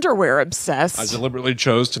 underwear obsessed. I deliberately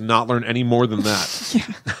chose to not learn any more than that.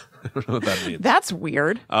 Yeah. I don't know what that means. That's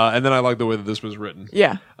weird. And then I like the way that this was written.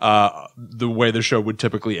 Yeah. The way the show would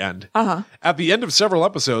typically end. At the end of several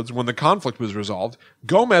episodes, when the conflict was resolved,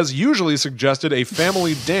 Gomez usually suggested a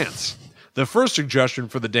family dance. The first suggestion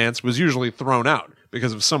for the dance was usually thrown out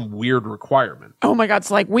because of some weird requirement. Oh my God.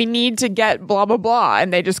 It's like, we need to get blah, blah, blah.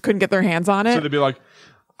 And they just couldn't get their hands on it. So they'd be like,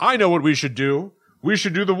 I know what we should do. We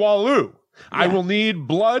should do the Waloo. Yeah. I will need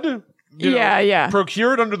blood.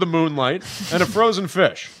 Procured under the moonlight and a frozen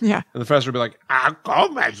fish. Yeah. And the fester would be like,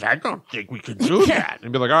 Gomez, I don't think we can do that.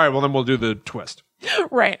 And be like, all right, well, then we'll do the twist.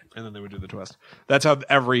 Right. And then they would do the twist. That's how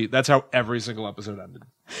every single episode ended.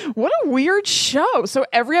 What a weird show. So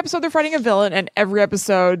every episode they're fighting a villain, and every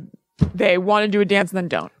episode they want to do a dance and then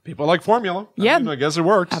don't. People like formula. Yeah. I guess it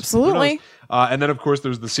works. Absolutely. And then, of course,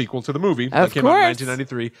 there's the sequel to the movie that came out in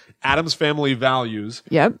 1993, Addams Family Values.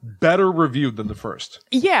 Yep. Better reviewed than the first.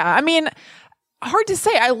 Yeah. I mean, hard to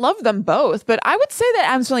say. I love them both, but I would say that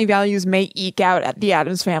Addams Family Values may eke out at the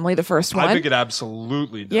Addams Family, the first one. I think it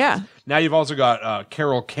absolutely does. Yeah. Now you've also got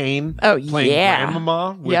Carol Kane playing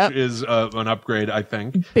Grandmama, which is an upgrade, I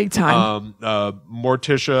think. Big time.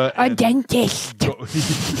 Morticia. A dentist.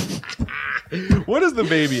 What does the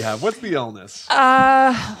baby have? What's the illness?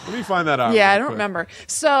 Let me find that out. Yeah, I don't remember.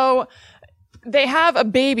 So they have a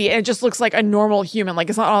baby and it just looks like a normal human. Like,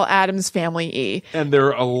 it's not all Addams Family-y. And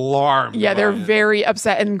they're alarmed. Yeah, they're very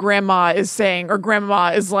upset. And Grandma is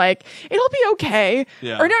like, it'll be okay.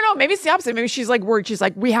 Yeah. Or no, maybe it's the opposite. Maybe she's like worried. She's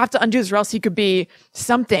like, we have to undo this or else he could be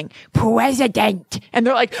something. President. And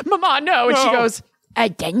they're like, Mama, no. And she goes, a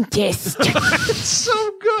dentist. It's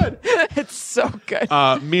so good. It's so good.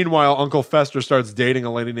 Meanwhile, Uncle Fester starts dating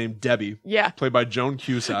a lady named Debbie. Yeah. Played by Joan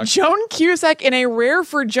Cusack. Joan Cusack in a rare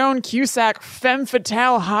for Joan Cusack femme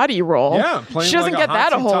fatale hottie role. Yeah. She doesn't get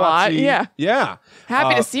that a whole lot. Yeah. Yeah.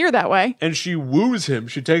 Happy to see her that way. And she woos him.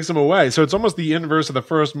 She takes him away. So it's almost the inverse of the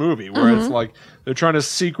first movie, where it's like they're trying to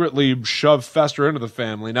secretly shove Fester into the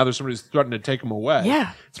family. Now there's somebody who's threatening to take him away.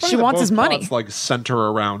 Yeah. She wants his money. It's like center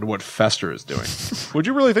around what Fester is doing. Would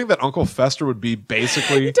you really think that Uncle Fester would be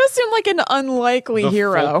basically... He does seem like an unlikely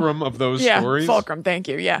hero. Fulcrum of those stories? Yeah, fulcrum, thank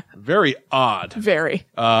you, yeah. Very odd. Very.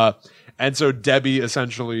 And so Debbie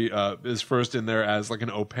essentially is first in there as like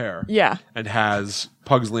an au pair. Yeah. And has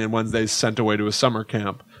Pugsley and Wednesday sent away to a summer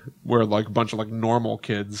camp where like a bunch of like normal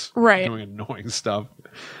kids doing annoying stuff.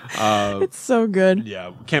 It's so good.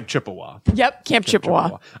 Yeah. Camp Chippewa. Yep. Camp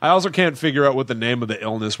Chippewa. I also can't figure out what the name of the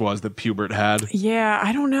illness was that Pubert had. Yeah.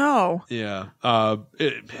 I don't know. Yeah.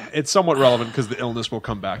 It's somewhat relevant because the illness will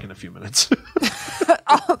come back in a few minutes.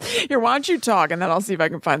 Here, why don't you talk and then I'll see if I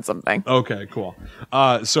can find something. Okay, cool.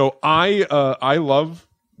 So I love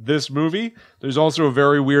this movie. There's also a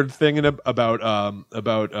very weird thing in it about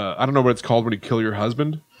I don't know what it's called when you kill your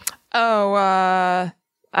husband. Oh,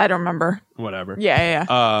 I don't remember. Whatever.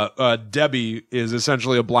 Yeah. Debbie is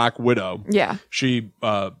essentially a black widow. Yeah. She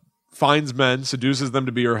finds men, seduces them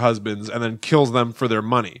to be her husbands, and then kills them for their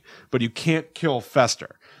money. But you can't kill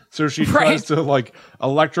Fester. So she tries to like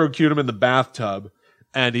electrocute him in the bathtub.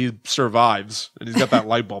 And he survives, and he's got that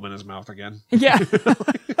light bulb in his mouth again. Yeah.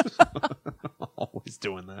 Always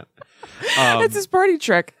doing that. It's his party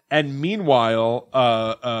trick. And meanwhile,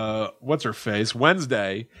 what's her face?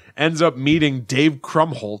 Wednesday ends up meeting Dave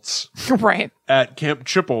Krumholtz at Camp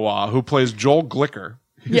Chippewa, who plays Joel Glicker.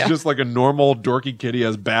 He's just like a normal dorky kid. He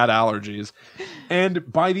has bad allergies.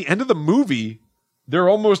 And by the end of the movie, they're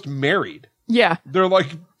almost married. Yeah. They're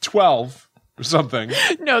like 12. Or something.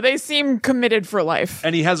 No, they seem committed for life.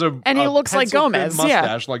 And he has he looks like Gomez,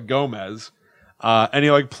 mustache like Gomez. And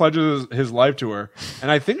he like pledges his life to her.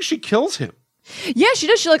 And I think she kills him. Yeah, she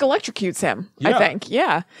does. She like electrocutes him, I think.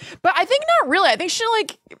 Yeah. But I think not really. I think she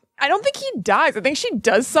I don't think he dies. I think she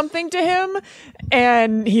does something to him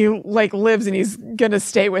and he like lives and he's going to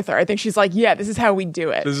stay with her. I think she's like, yeah, this is how we do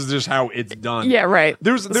it. This is just how it's done. Yeah, right.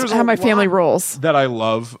 There's how my family rolls. That I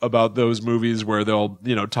love about those movies where they'll,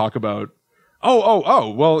 talk about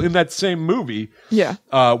well, in that same movie,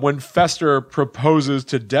 when Fester proposes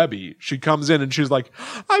to Debbie, she comes in and she's like,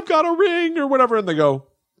 I've got a ring or whatever. And they go,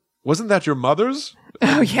 wasn't that your mother's?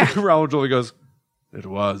 Oh, yeah. Raoul Julie goes, it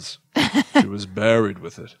was. She was buried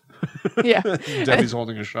with it. Yeah. Debbie's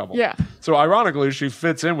holding a shovel. Yeah. So ironically, she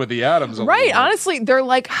fits in with the Addams. Right. Honestly, they're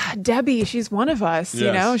like, Debbie, she's one of us.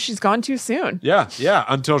 Yes. She's gone too soon. Yeah. Yeah.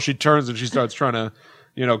 Until she turns and she starts trying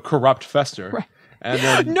to, corrupt Fester. Right. And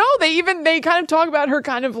then, no, they kind of talk about her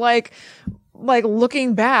kind of like like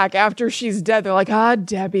looking back after she's dead, they're like,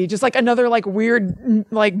 Debbie, just like another like weird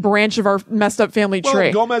like branch of our messed up family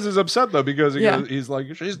tree. Gomez is upset though because he's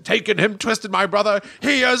like, she's taken him, twisted my brother.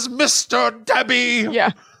 He is Mr. Debbie.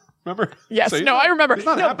 Yeah. Remember? Yes. No, I remember. He's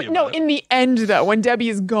not happy about it. In the end, though, when Debbie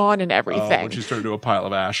is gone and everything. When she's turned into a pile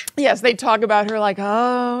of ash. Yes, they talk about her like,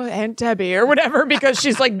 Aunt Debbie or whatever, because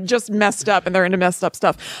she's like just messed up and they're into messed up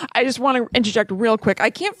stuff. I just want to interject real quick.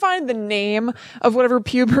 I can't find the name of whatever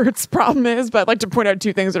Pubert's problem is, but I'd like to point out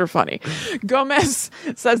two things that are funny. Gomez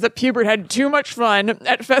says that Pubert had too much fun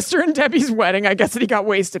at Fester and Debbie's wedding. I guess that he got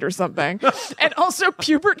wasted or something. And also,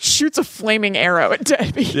 Pubert shoots a flaming arrow at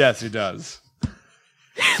Debbie. Yes, he does.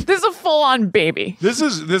 This is a full-on baby.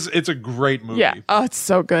 It's a great movie. Yeah. Oh, it's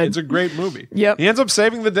so good. It's a great movie. Yep. He ends up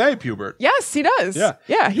saving the day, Pubert. Yes, he does. Yeah.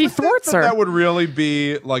 Yeah, he thwarts her. That would really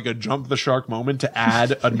be like a jump the shark moment to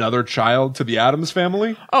add another child to the Addams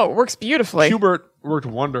family. Oh, it works beautifully. Pubert worked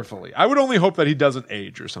wonderfully. I would only hope that he doesn't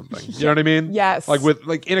age or something. You know what I mean? Yes.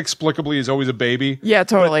 Like inexplicably, he's always a baby. Yeah,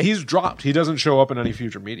 totally. But he's dropped. He doesn't show up in any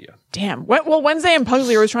future media. Damn. Well, Wednesday and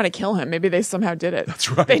Pugsley are always trying to kill him. Maybe they somehow did it.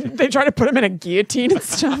 That's right. They try to put him in a guillotine and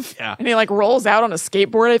stuff. Yeah. And he like rolls out on a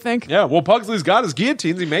skateboard, I think. Yeah. Well, Pugsley's got his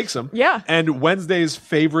guillotines. He makes them. Yeah. And Wednesday's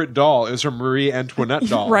favorite doll is her Marie Antoinette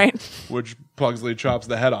doll. Right. Which Pugsley chops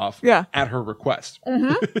the head off. Yeah. At her request.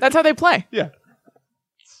 Mm-hmm. That's how they play. Yeah.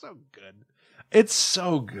 So good. It's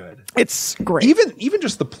so good. It's great. Even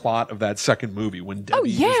just the plot of that second movie when Debbie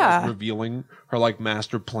is like revealing her like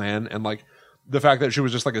master plan and like the fact that she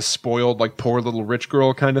was just like a spoiled like poor little rich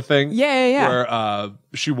girl kind of thing. Yeah. Where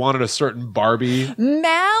she wanted a certain Barbie.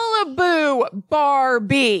 Malibu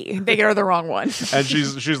Barbie. They get her the wrong one. And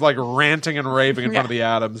she's like ranting and raving in front of the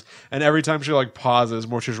Addams. And every time she like pauses,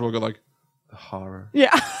 Morticia will go like, the horror.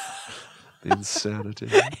 Yeah. The insanity.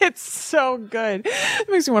 It's so good. It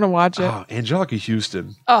makes me want to watch it. Oh, Angelica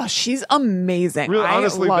Houston. Oh, she's amazing. Really,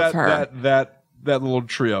 honestly, I love her. That little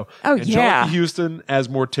trio. Oh, Angelica Houston as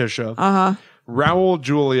Morticia. Uh-huh. Raul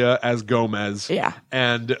Julia as Gomez. Yeah.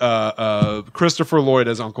 And Christopher Lloyd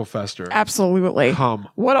as Uncle Fester. Absolutely.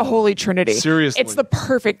 What a holy trinity. Seriously. It's the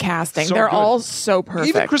perfect casting. So They're good. all so perfect.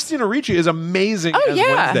 Even Christina Ricci is amazing as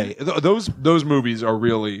Wednesday. Those movies are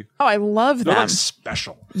really... Oh, I love them. They're like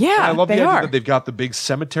special. Yeah, and I love the idea are. that they've got the big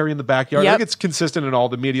cemetery in the backyard. Yep. I think it's consistent in all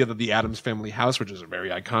the media that the Addams family house, which is a very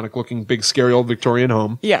iconic looking, big, scary old Victorian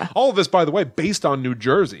home. Yeah. All of this, by the way, based on New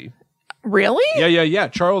Jersey. Really? Yeah.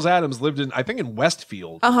 Charles Addams lived in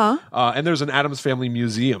Westfield. Uh-huh. And there's an Addams family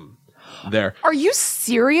museum there. Are you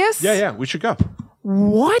serious? Yeah. We should go.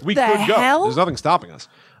 What We the could hell? go. There's nothing stopping us.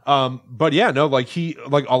 But yeah, no, like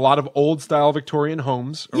a lot of old style Victorian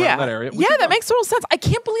homes around that area. Yeah, that makes total sense. I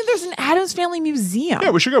can't believe there's an Addams Family Museum.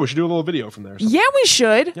 Yeah, we should go. We should do a little video from there. Yeah, we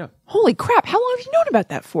should. Yeah. Holy crap. How long have you known about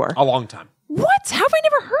that for? A long time. What? How have I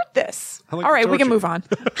never heard this? Like all right, we can torture. move on.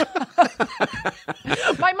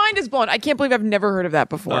 My mind is blown. I can't believe I've never heard of that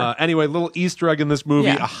before. Anyway, little Easter egg in this movie,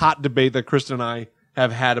 Yeah. a hot debate that Kristen and I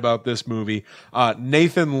have had about this movie.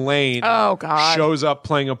 Nathan Lane shows up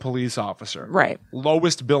playing a police officer. Right.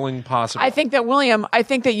 Lowest billing possible. I think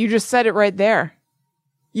that you just said it right there.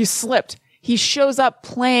 You slipped. He shows up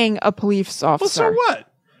playing a police officer. Well, so what?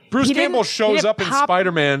 Bruce He Campbell didn't shows up in pop-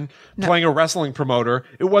 Spider-Man playing a wrestling promoter.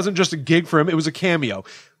 It wasn't just a gig for him. It was a cameo.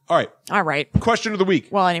 All right. Question of the week.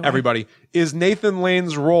 Well, anyway. Everybody. Is Nathan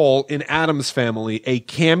Lane's role in Addams Family a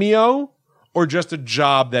cameo or just a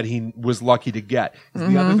job that he was lucky to get?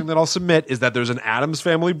 The other thing that I'll submit is that there's an Addams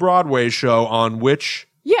Family Broadway show on which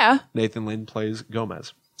Nathan Lane plays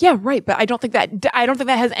Gomez. Yeah, right. But I don't think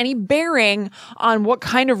that has any bearing on what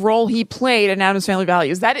kind of role he played in Addams Family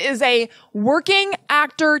Values. That is a working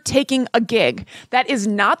actor taking a gig. That is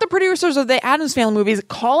not the producers of the Addams Family movies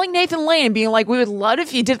calling Nathan Lane and being like, "We would love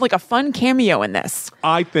if you did like a fun cameo in this."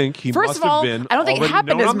 I think he First must of all, have been. I don't think it already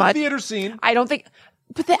happened known as on much. The theater scene. I don't think.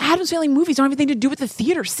 But the Addams Family movies don't have anything to do with the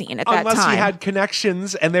theater scene at that time. Unless he had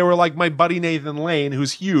connections and they were like, my buddy Nathan Lane,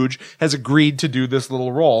 who's huge, has agreed to do this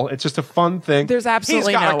little role. It's just a fun thing. There's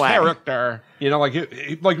absolutely he's got no a way. character. You know, like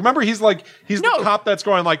remember, he's the cop that's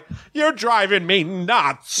going like, you're driving me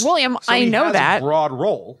nuts. William, So I he know has that. a broad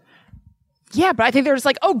role. Yeah, but I think they're just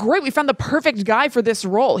like, oh, great, we found the perfect guy for this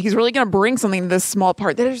role. He's really going to bring something to this small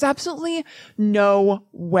part. There's absolutely no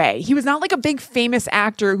way. He was not like a big famous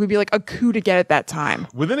actor who'd be like a coup to get at that time.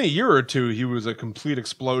 Within a year or two, he was a complete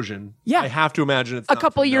explosion. Yeah. I have to imagine it's A not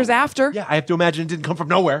couple from years nowhere. after. Yeah, I have to imagine it didn't come from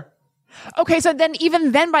nowhere. Okay, so then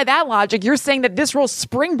even then by that logic, you're saying that this role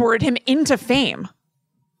springboarded him into fame.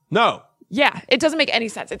 No. Yeah, it doesn't make any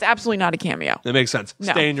sense. It's absolutely not a cameo. It makes sense.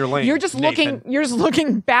 No. Stay in your lane. You're just Nathan.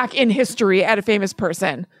 looking back in history at a famous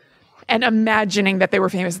person and imagining that they were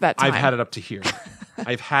famous at that time. I've had it up to here.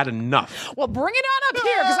 I've had enough. Well, bring it on up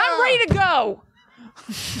here because I'm ready to go.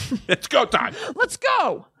 It's go time. Let's go.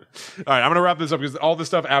 All right, I'm going to wrap this up because all the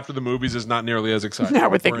stuff after the movies is not nearly as exciting. I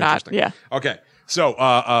would think not. Yeah. Okay.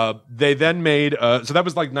 So they then made so that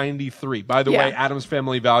was like 93. By the way, Addams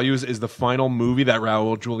Family Values is the final movie that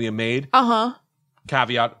Raul Julia made.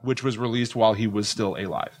 Caveat, which was released while he was still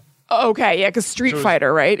alive. Okay, yeah, because Street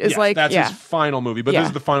Fighter, right? Is that's his final movie, but this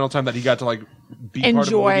is the final time that he got to like be part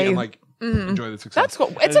of the movie and like enjoy the success. That's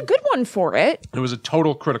cool. It's a good one for it. It was a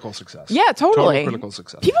total critical success. Yeah, totally. Total critical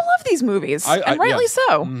success. People love these movies, and rightly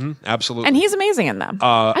so. Absolutely. And he's amazing in them.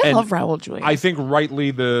 I love Raul Julia. I think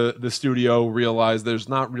rightly the studio realized there's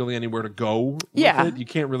not really anywhere to go with it. You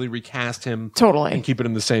can't really recast him and keep it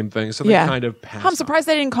in the same thing. So they kind of passed. I'm surprised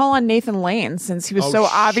they didn't call on Nathan Lane since he was so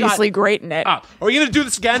obviously great in it. Are we going to do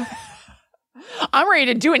this again? I'm ready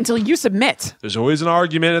to do it until you submit. There's always an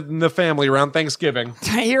argument in the family around Thanksgiving.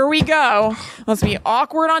 Here we go. Let's be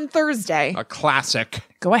awkward on Thursday. A classic.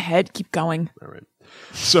 Go ahead. Keep going. All right.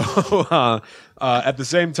 So at the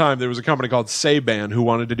same time, there was a company called Saban who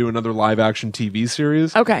wanted to do another live-action TV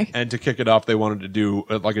series. Okay. And to kick it off, they wanted to do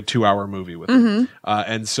like a 2-hour movie with it.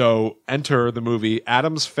 And so enter the movie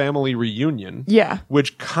Addams Family Reunion. Yeah.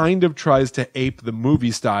 Which kind of tries to ape the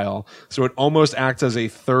movie style. So it almost acts as a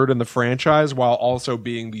third in the franchise while also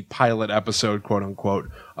being the pilot episode, quote unquote,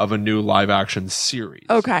 of a new live-action series.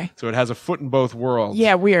 Okay. So it has a foot in both worlds.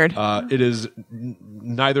 Yeah, weird. It is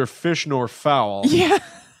neither fish nor fowl. Yeah.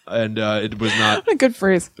 And it was not a good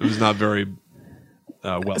phrase. It was not very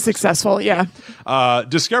well successful. Yeah.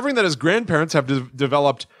 Discovering that his grandparents have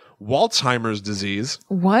developed Walzheimer's disease.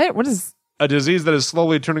 What is a disease that is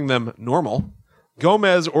slowly turning them normal?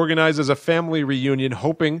 Gomez organizes a family reunion,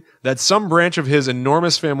 hoping that some branch of his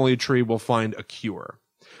enormous family tree will find a cure.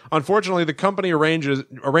 Unfortunately, the company arranging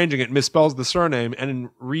it misspells the surname and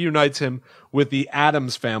reunites him with the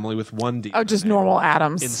Addams family with one D. Oh, just normal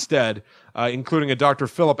Addams. Instead, including a Dr.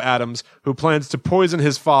 Philip Addams who plans to poison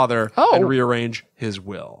his father and rearrange his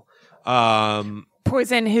will.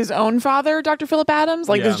 Poison his own father, Dr. Philip Addams?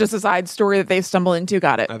 Like, this is just a side story that they stumble into?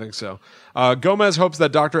 Got it. I think so. Gomez hopes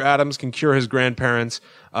that Dr. Addams can cure his grandparents.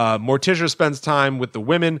 Morticia spends time with the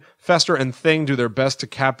women. Fester and Thing do their best to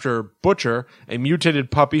capture Butcher, a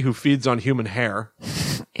mutated puppy who feeds on human hair.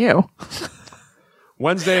 Ew.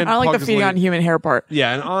 Wednesday and I don't like the feeding on human hair part.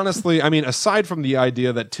 Yeah, and honestly, I mean, aside from the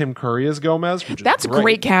idea that Tim Curry is Gomez, which is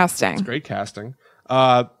great casting. It's great casting.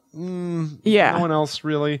 No one else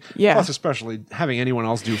really. Yeah. Plus, especially having anyone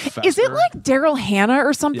else do Fester. Is it like Daryl Hannah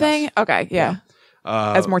or something? Yes. Okay, yeah.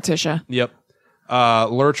 As Morticia. Yep.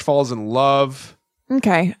 Lurch falls in love.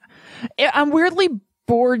 Okay. I'm weirdly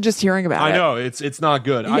bored just hearing about it. I know it's not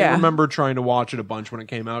good. Yeah. I remember trying to watch it a bunch when it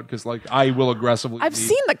came out because like I will aggressively. I've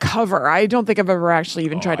seen the cover. I don't think I've ever actually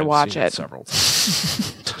even tried to watch it. Several times.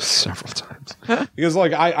 Several times. Because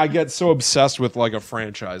like I get so obsessed with like a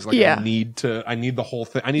franchise. Like I need the whole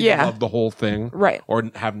thing. I need to love the whole thing. Right. Or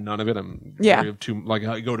have none of it. I'm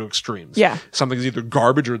I go to extremes. Yeah. Something's either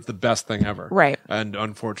garbage or it's the best thing ever. Right. And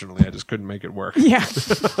unfortunately I just couldn't make it work. Yeah.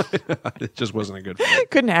 It just wasn't a good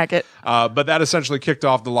fit. Couldn't hack it. But that essentially kicked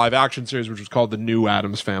off the live action series, which was called The New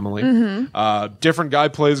Addams Family. Different guy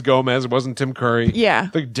plays Gomez. It wasn't Tim Curry. Yeah. I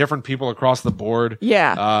think different people across the board.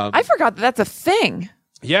 Yeah. I forgot that's a thing.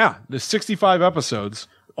 Yeah, there's 65 episodes,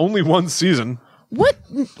 only one season. What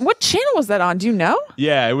channel was that on? Do you know?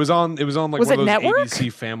 Yeah, it was on like was one of those network?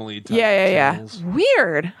 ABC Family type channels.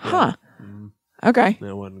 Weird. Yeah. Huh. Okay.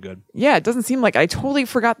 That wasn't good. Yeah, it doesn't seem like I totally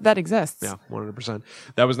forgot that exists. Yeah, 100%.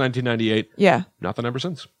 That was 1998. Yeah. Nothing ever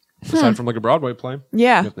since. Aside from like a Broadway play.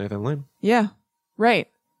 Yeah. With Nathan Lane. Yeah. Right.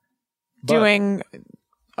 But, doing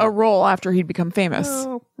a role after he'd become famous.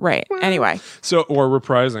 Right. Anyway. So, or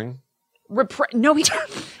reprising. No,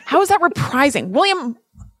 how is that reprising? William,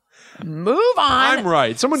 move on. I'm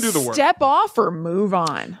right. Someone do the work. Step off or move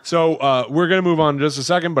on. So we're going to move on in just a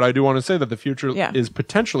second, but I do want to say that the future is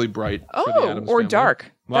potentially bright for the Addams or family. dark.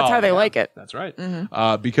 That's how they like it. That's right.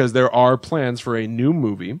 Because there are plans for a new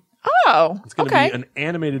movie. Oh, it's going to be an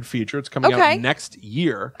animated feature. It's coming out next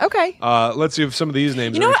year. Okay. Let's see if some of these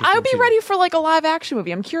names. You know what? I would be ready for like a live action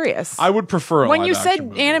movie. I'm curious. I would prefer when you said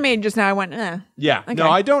movie. Animated just now. I went, eh. Yeah. Okay.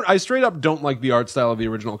 No, I don't. I straight up don't like the art style of the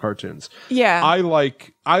original cartoons. Yeah. I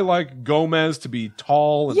like Gomez to be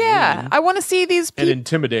tall. And lean I want to see these and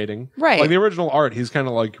intimidating. Right. Like the original art, he's kind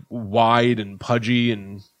of like wide and pudgy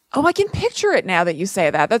and Oh, I can picture it now that you say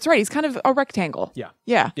that. That's right. He's kind of a rectangle. Yeah.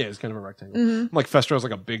 Yeah. Yeah, he's kind of a rectangle. Like Fester has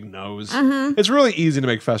like a big nose. It's really easy to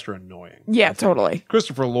make Fester annoying. Yeah, totally.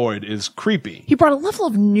 Christopher Lloyd is creepy. He brought a level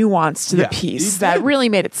of nuance to the piece that really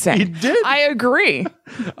made it sing. He did. I agree.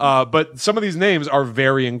 But some of these names are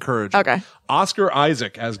very encouraging. Okay. Oscar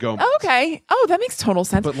Isaac as Gomez. Okay. Oh, that makes total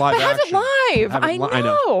sense. But live have action. it live. I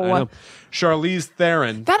know. Charlize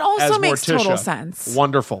Theron. That also as makes Morticia. total sense.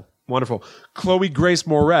 Wonderful. Chloe Grace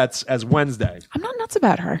Moretz as Wednesday. I'm not nuts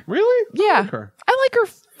about her. Really? Yeah. I like her. I like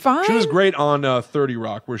her fine. She was great on 30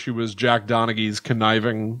 Rock, where she was Jack Donaghy's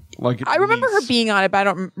conniving. I remember her being on it, but I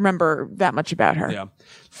don't remember that much about her. Yeah.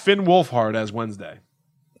 Finn Wolfhard as Wednesday.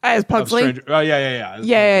 As Pugsley?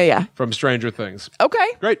 Yeah. From Stranger Things. Okay.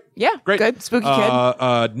 Great. Yeah. Great. Good. Spooky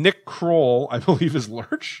kid. Nick Kroll, I believe, is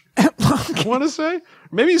Lurch. I want to say.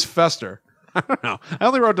 Maybe he's Fester. I don't know. I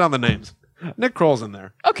only wrote down the names. Nick Kroll's in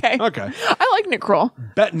there. Okay. I like Nick Kroll.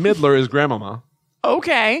 Bette Midler is Grandmama.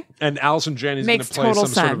 Okay. And Allison Janney's going to play some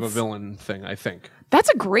sort of a villain thing, I think. That's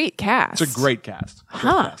a great cast. It's a great cast.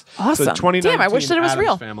 Awesome. So 2019 Damn, I wish that it was Addams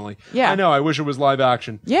real. Family. Yeah. I know. I wish it was live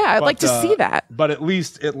action. Yeah, I'd like to see that. But at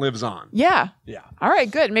least it lives on. Yeah. Yeah. All right,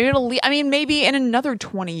 good. Maybe maybe in another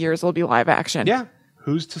 20 years it'll be live action. Yeah.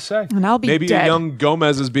 Who's to say? And I'll be Maybe dead. a young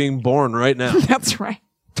Gomez is being born right now. That's right.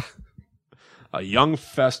 A young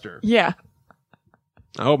Fester. Yeah.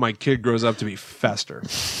 I hope my kid grows up to be Fester.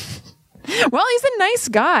 Well, he's a nice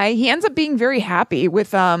guy. He ends up being very happy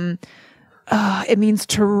with it means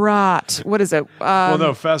to rot. What is it? Well,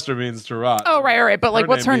 no, Fester means to rot. Oh, right. But like,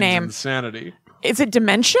 what's her name? Insanity. Is it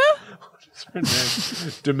dementia? What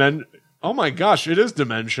is her name? Oh my gosh, it is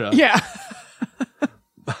dementia. Yeah.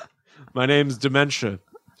 My name's Dementia.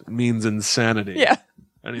 It means insanity. Yeah.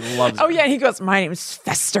 And he loves it. Oh, yeah. And he goes, my name's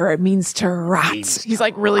Fester. It means to rot. He's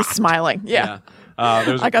like really smiling. Yeah.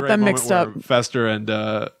 I got them mixed up. Fester and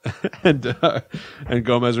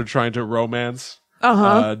Gomez are trying to romance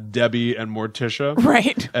Debbie and Morticia.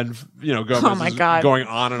 Right. And, Gomez is going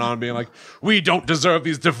on and on being like, we don't deserve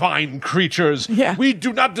these divine creatures. Yeah. We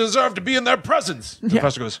do not deserve to be in their presence. And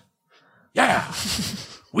Fester goes, yeah,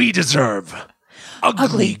 we deserve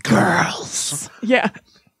ugly girls. Yeah.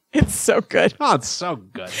 It's so good. Oh, it's so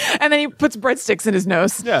good. And then he puts breadsticks in his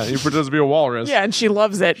nose. Yeah, he pretends to be a walrus. Yeah, and she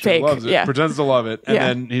loves it. Fake. Loves it. Yeah. Pretends to love it. And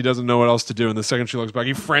then he doesn't know what else to do. And the second she looks back,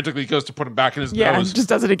 he frantically goes to put him back in his Yeah, nose. just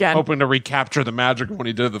does it again. Hoping to recapture the magic when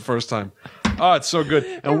he did it the first time. Oh, it's so good.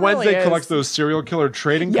 And Wednesday really collects those serial killer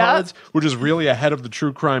trading cards, which is really ahead of the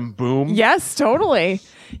true crime boom. Yes, totally.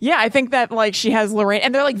 Yeah, I think that like she has Lorraine,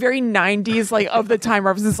 and they're like very 90s, like of the time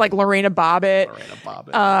references, like Lorena Bobbitt.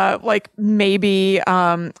 Like maybe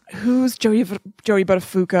who's Jodie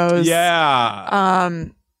Buttafuoco's? Yeah.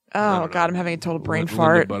 Oh God, I'm having a total brain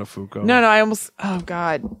fart. Buttafuoco. No, I almost. Oh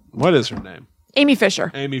God. What is her name? Amy Fisher.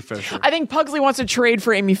 Amy Fisher. I think Pugsley wants to trade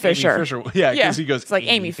for Amy Fisher. Amy Fisher. Yeah, because he goes. It's like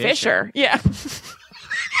Amy Fisher. Yeah.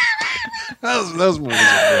 Those movies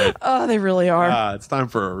are great. Oh, they really are. It's time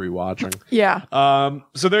for a rewatching. Yeah.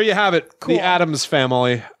 So there you have it. Cool. The Addams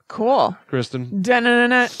Family. Cool. Kristen.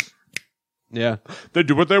 Da-na-na-na. Yeah. They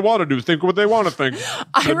do what they want to do. Think what they want to think.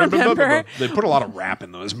 I remember. They put a lot of rap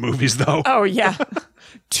in those movies, though. Oh, yeah.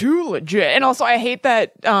 Too legit. And also, I hate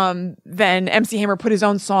that then MC Hammer put his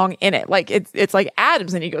own song in it. Like, it's like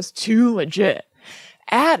Addams, and he goes, too legit.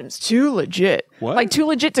 Addams, too legit. What? Like, too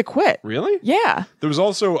legit to quit. Really? Yeah. There was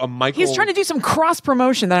also a Michael... He's trying to do some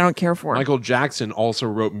cross-promotion that I don't care for. Michael Jackson also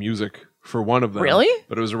wrote music for one of them. Really?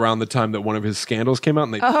 But it was around the time that one of his scandals came out,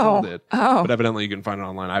 and they pulled it. Oh. But evidently you can find it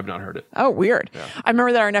online. I've not heard it. Oh, weird. Yeah. I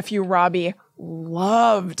remember that our nephew Robbie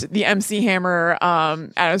loved the MC Hammer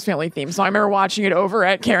Addams Family theme song. I remember watching it over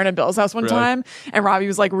at Karen and Bill's house one time, and Robbie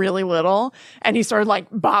was like really little, and he started like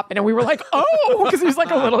bopping, and we were like, oh, because he was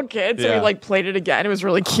like a little kid, so he like played it again. It was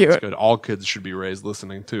really cute. That's good. All kids should be raised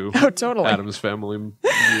listening to totally. Addams Family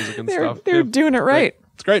music and stuff. They're doing it right.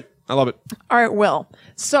 It's great. I love it. All right, Will.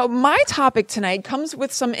 So my topic tonight comes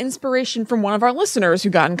with some inspiration from one of our listeners who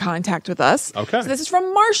got in contact with us. Okay. So this is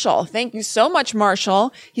from Marshall. Thank you so much,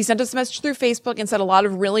 Marshall. He sent us a message through Facebook and said a lot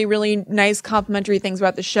of really, really nice complimentary things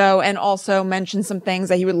about the show, and also mentioned some things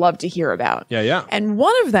that he would love to hear about. Yeah. And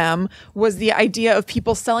one of them was the idea of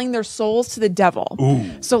people selling their souls to the devil.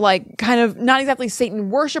 Ooh. So like kind of not exactly Satan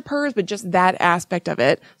worshipers, but just that aspect of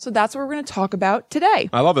it. So that's what we're going to talk about today.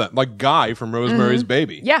 I love that. Like Guy from Rosemary's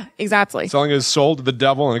Baby. Yeah, exactly. Selling his soul to the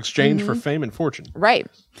devil in exchange for fame and fortune. Right.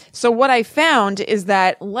 So what I found is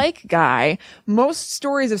that, like Guy, most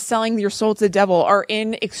stories of selling your soul to the devil are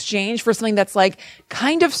in exchange for something that's like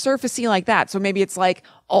kind of surfacey like that. So maybe it's like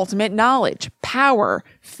ultimate knowledge, power,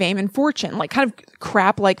 fame and fortune, like kind of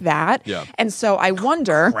crap like that. Yeah. And so I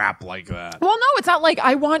wonder. Crap like that. Well, no, it's not like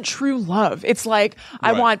I want true love. It's like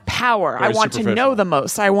I want power. Very I want to know the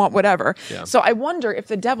most. I want whatever. Yeah. So I wonder if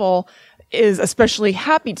the devil is especially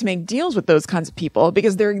happy to make deals with those kinds of people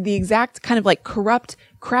because they're the exact kind of like corrupt,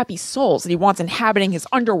 crappy souls that he wants inhabiting his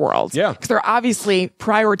underworld. Yeah. Because they're obviously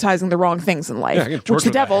prioritizing the wrong things in life, Yeah, which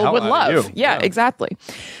the devil would love. Yeah, exactly.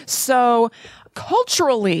 So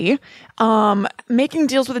culturally, making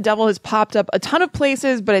deals with the devil has popped up a ton of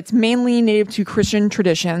places, but it's mainly native to Christian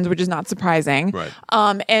traditions, which is not surprising. Right.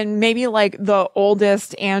 And maybe like the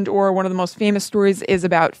oldest and or one of the most famous stories is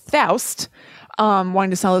about Faust, wanting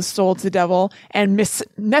to sell his soul to the devil, and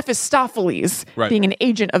Mephistopheles being an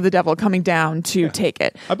agent of the devil coming down to take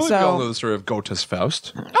it. I believe we all know the story of Goethe's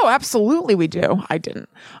Faust. Oh, absolutely we do. I didn't.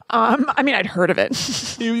 I mean, I'd heard of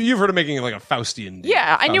it. You've heard of making it like a Faustian.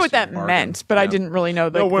 Yeah, I knew what that meant, but I didn't really know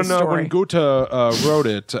the story. When Goethe wrote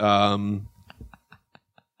it, one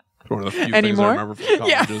of the few things I remember from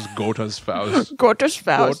college is Goethe's Faust. Goethe's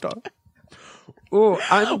Faust. Goethe. Oh,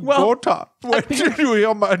 I'm Goethe. Wait till you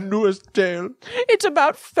hear my newest tale. It's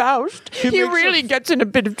about Faust. He really gets in a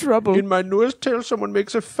bit of trouble. In my newest tale, someone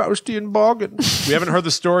makes a Faustian bargain. We haven't heard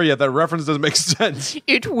the story yet. That reference doesn't make sense.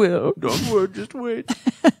 It will. Don't worry, just wait.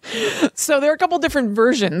 So there are a couple different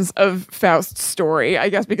versions of Faust's story, I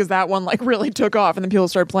guess, because that one like really took off and then people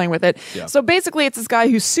started playing with it. Yeah. So basically it's this guy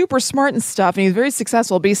who's super smart and stuff and he's very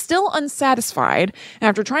successful, but he's still unsatisfied. And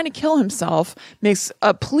after trying to kill himself, makes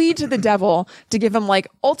a plea to the devil to give him like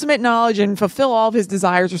ultimate knowledge and fulfill all of his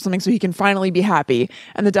desires or something so he can finally be happy.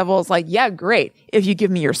 And the devil is like, yeah, great. If you give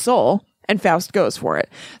me your soul. And Faust goes for it.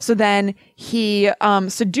 So then he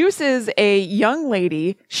seduces a young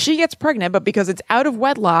lady. She gets pregnant, but because it's out of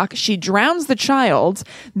wedlock, she drowns the child.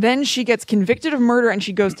 Then she gets convicted of murder and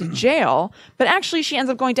she goes to jail. But actually, she ends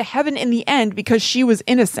up going to heaven in the end because she was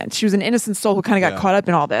innocent. She was an innocent soul who kind of got caught up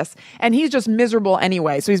in all this. And he's just miserable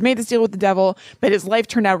anyway. So he's made this deal with the devil, but his life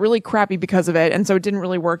turned out really crappy because of it. And so it didn't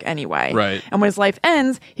really work anyway. Right. And when his life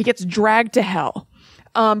ends, he gets dragged to hell.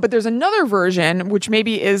 But there's another version, which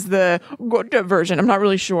maybe is the Goethe version, I'm not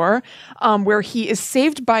really sure, where he is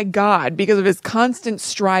saved by God because of his constant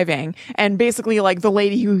striving. And basically, like, the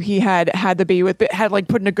lady who he had the baby with had, like,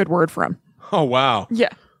 put in a good word for him. Oh, wow. Yeah.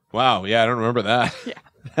 Wow. Yeah, I don't remember that. Yeah.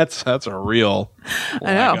 That's a real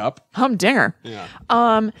I know. up. Humdinger. Yeah.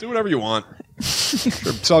 Do whatever you want.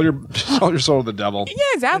 Sure, sell your soul to the devil. Yeah,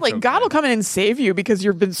 exactly. Okay. God will come in and save you because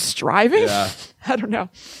you've been striving. Yeah. I don't know.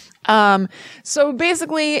 So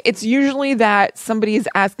basically it's usually that somebody is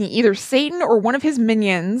asking either Satan or one of his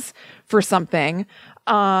minions for something.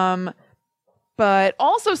 But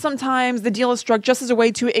also sometimes the deal is struck just as a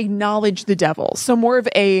way to acknowledge the devil. So more of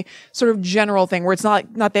a sort of general thing where it's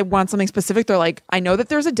not they want something specific. They're like, I know that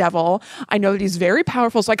there's a devil. I know that he's very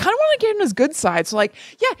powerful. So I kind of want to get him his good side. So like,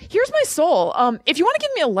 yeah, here's my soul. If you want to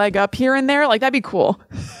give me a leg up here and there, like that'd be cool.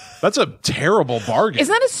 That's a terrible bargain.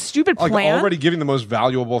 Isn't that a stupid plan? Like already giving the most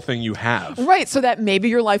valuable thing you have. Right, so that maybe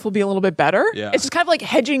your life will be a little bit better. Yeah. It's just kind of like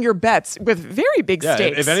hedging your bets with very big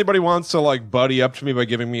stakes. If anybody wants to like buddy up to me by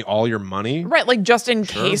giving me all your money. Right, like just in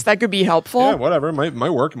case that could be helpful. Yeah, whatever. It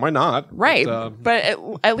might work, it might not. Right, but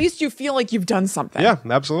at least you feel like you've done something. Yeah,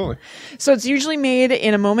 absolutely. So it's usually made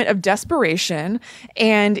in a moment of desperation,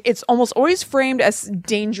 and it's almost always framed as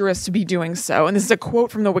dangerous to be doing so. And this is a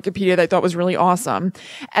quote from the Wikipedia that I thought was really awesome.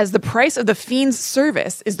 As the price of the fiend's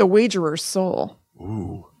service is the wagerer's soul.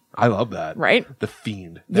 Ooh, I love that. Right? The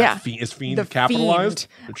fiend. Is fiend the capitalized?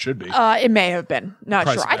 Fiend. It should be. It may have been. Not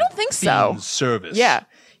sure. I don't think so. Service. Yeah.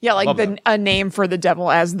 Yeah, like a name for the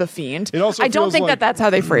devil as the fiend. It also I don't think like, that's how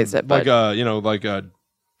they phrase it. But. Like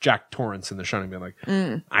Jack Torrance in The Shining being like,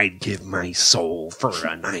 I'd give my soul for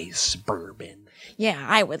a nice bourbon. Yeah,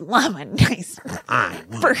 I would love a nice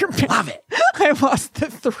bourbon. Love it. I lost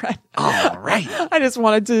the thread. All right. I just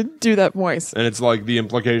wanted to do that voice. And it's like the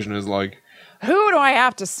implication is like, who do I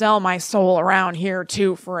have to sell my soul around here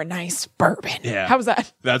to for a nice bourbon? Yeah. How was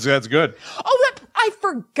that? That's good. Oh, I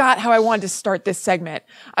forgot how I wanted to start this segment.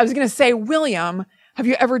 I was going to say, William, have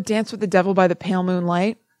you ever danced with the devil by the pale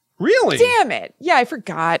moonlight? Really? Damn it. Yeah, I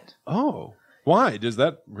forgot. Oh, why? Does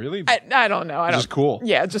that really? I don't know. Just cool.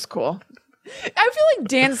 Yeah, just cool. I feel like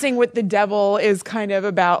dancing with the devil is kind of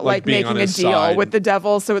about like making a deal side. with the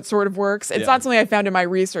devil, so it sort of works. It's not something I found in my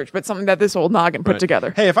research, but something that this old noggin put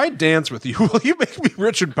together. Hey, if I dance with you, will you make me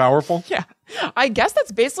rich and powerful? Yeah. I guess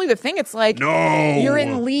that's basically the thing. It's like, no, you're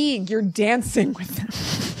in league, you're dancing with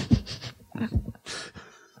them.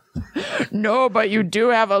 No, but you do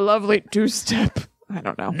have a lovely two-step. I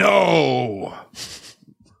don't know. No.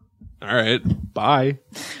 All right. Bye.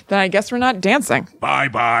 Then I guess we're not dancing.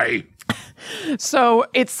 Bye. So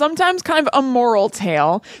it's sometimes kind of a moral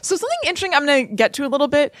tale. So something interesting I'm going to get to a little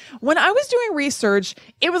bit. When I was doing research,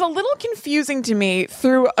 it was a little confusing to me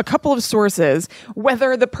through a couple of sources,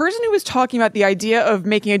 whether the person who was talking about the idea of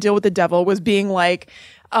making a deal with the devil was being like,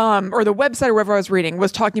 or the website or wherever I was reading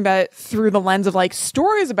was talking about it through the lens of like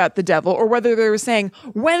stories about the devil, or whether they were saying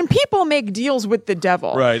when people make deals with the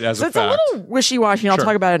devil. Right, as so a it's fact. a little wishy-washy, and I'll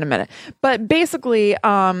talk about it in a minute. But basically,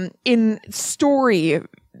 in story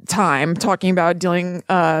time, talking about dealing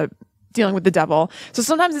with the devil. So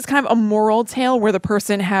sometimes it's kind of a moral tale where the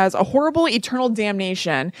person has a horrible eternal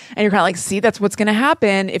damnation, and you're kind of like, see, that's what's going to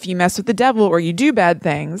happen if you mess with the devil or you do bad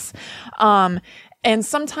things. And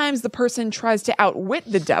sometimes the person tries to outwit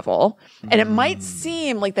the devil, and it might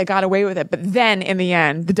seem like they got away with it, but then in the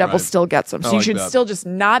end, the devil still gets them. So you should still just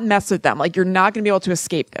not mess with them. Like, you're not going to be able to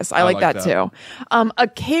escape this. I like that too.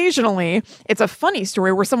 Occasionally, it's a funny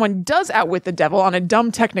story where someone does outwit the devil on a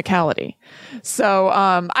dumb technicality. So,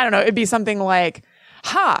 I don't know. It'd be something like,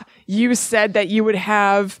 you said that you would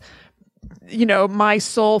have, my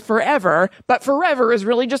soul forever, but forever is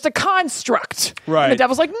really just a construct. Right. And the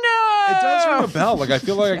devil's like, no. It does ring a bell. Like, I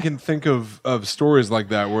feel like I can think of stories like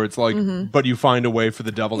that where it's like, but you find a way for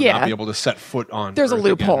the devil to not be able to set foot on. There's a Earth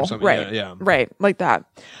loophole. again or something. Right. Yeah. Right. Like that.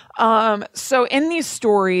 So in these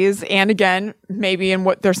stories, and again, maybe in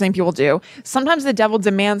what they're saying people do, sometimes the devil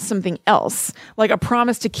demands something else, like a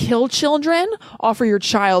promise to kill children, offer your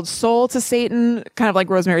child's soul to Satan, kind of like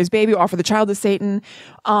Rosemary's Baby, offer the child to Satan,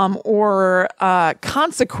 or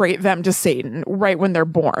consecrate them to Satan right when they're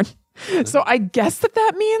born. So I guess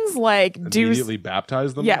that means like immediately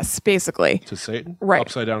baptize them. Yes, basically to Satan. Right.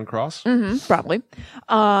 Upside down cross. Probably.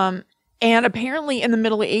 And apparently in the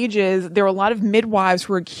Middle Ages, there were a lot of midwives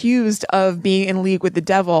who were accused of being in league with the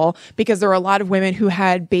devil because there were a lot of women who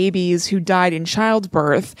had babies who died in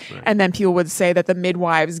childbirth. Right. And then people would say that the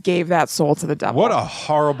midwives gave that soul to the devil. What a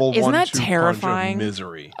horrible Isn't that terrifying? Punch of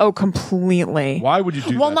misery. Oh, completely. Why would you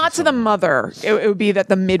do that? Well, not to the mother. It would be that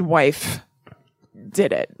the midwife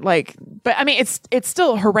did it. Like, but I mean, it's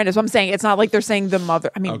still horrendous. I'm saying it's not like they're saying the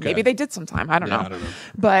mother. I mean, maybe they did sometime. I don't know.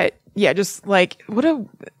 But yeah, just like what a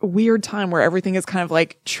weird time where everything is kind of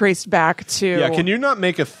like traced back to. Yeah, can you not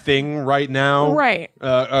make a thing right now? Right.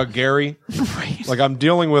 Gary? Right. Like, I'm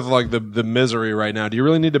dealing with like the misery right now. Do you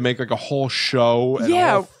really need to make like a whole show and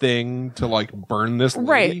a whole thing to like burn this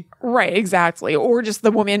lady? Right, exactly. Or just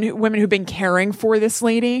the women who've been caring for this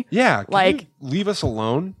lady. Yeah. Like, you leave us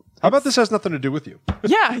alone? How about this has nothing to do with you?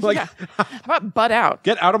 Yeah, yeah. How about butt out?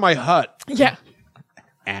 Get out of my hut. Yeah.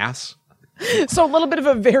 Ass. So a little bit of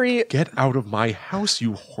a very... Get out of my house,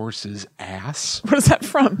 you horse's ass. What is that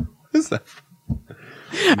from? What is that from?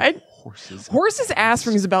 Horse's ass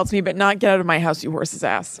rings a bell to me, but not get out of my house, you horse's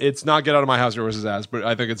ass. It's not get out of my house, you horse's ass, but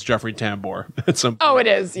I think it's Jeffrey Tambor. At some point. Oh, it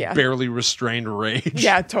is, yeah. Barely restrained rage.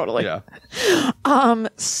 Yeah, totally. Yeah.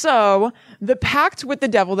 So the pact with the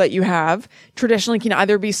devil that you have traditionally can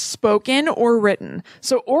either be spoken or written.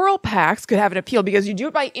 So oral pacts could have an appeal because you do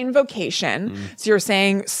it by invocation. So you're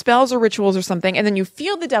saying spells or rituals or something, and then you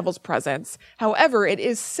feel the devil's presence. However, it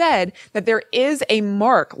is said that there is a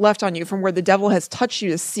mark left on you from where the devil has touched you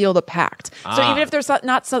to seal the pact. So even if there's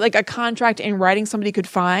not like a contract in writing somebody could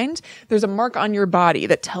find, there's a mark on your body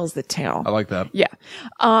that tells the tale. I like that. Yeah.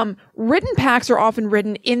 Written pacts are often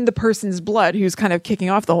written in the person's blood who's kind of kicking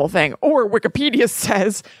off the whole thing. Or Wikipedia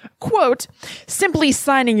says, quote, simply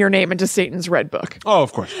signing your name into Satan's red book. Oh,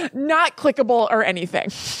 of course. Not clickable or anything.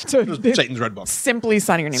 So Satan's red book. Simply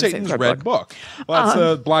signing your name into Satan's red book. Well, that's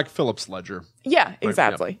a Black Phillips ledger. Yeah,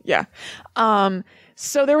 exactly. Right, yeah.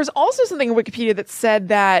 So there was also something in Wikipedia that said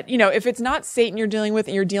that, if it's not Satan you're dealing with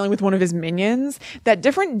and you're dealing with one of his minions, that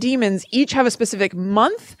different demons each have a specific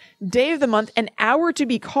month, day of the month, and hour to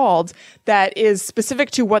be called that is specific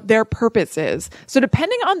to what their purpose is. So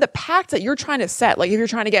depending on the pact that you're trying to set, like if you're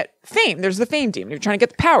trying to get fame, there's the fame demon. If you're trying to get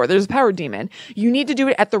the power, there's the power demon. You need to do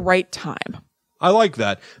it at the right time. I like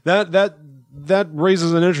that. That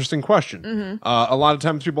raises an interesting question. A lot of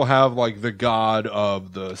times people have like the god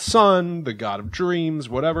of the sun, the god of dreams,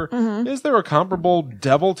 whatever. Is there a comparable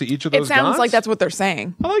devil to each of those gods? It sounds like that's what they're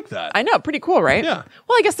saying. I like that. I know. Pretty cool, right? Yeah.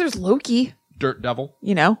 Well, I guess there's Loki. dirt devil.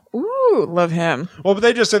 You know? Ooh, love him. Well, but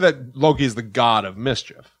they just say that Loki is the god of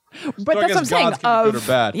mischief. But so that's what I'm saying. Can be good or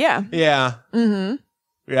bad. Yeah. Yeah. Mm-hmm.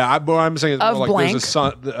 Yeah, what I'm saying is more like blank. there's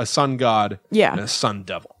a sun god and a sun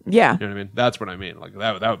devil. Yeah. You know what I mean? That's what I mean. Like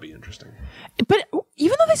that would be interesting. But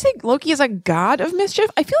even though they say Loki is a god of mischief,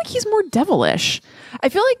 I feel like he's more devilish. I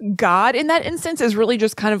feel like God in that instance is really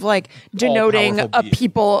just kind of like denoting a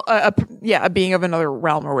people, a being of another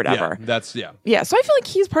realm or whatever. Yeah, Yeah, so I feel like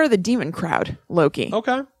he's part of the demon crowd, Loki.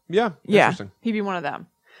 Okay. Yeah. Yeah. Interesting. He'd be one of them.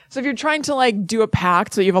 So if you're trying to like do a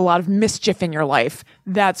pact so you have a lot of mischief in your life,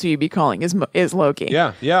 that's who you'd be calling is Loki.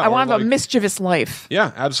 Yeah. I want to have a mischievous life.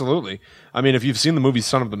 Yeah, absolutely. I mean, if you've seen the movie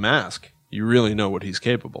Son of the Mask, you really know what he's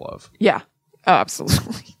capable of. Yeah. Oh,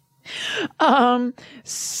 absolutely.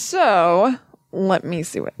 So let me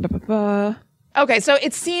see what. Okay, so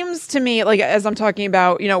it seems to me like as I'm talking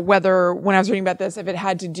about, whether when I was reading about this, if it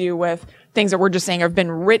had to do with things that we're just saying have been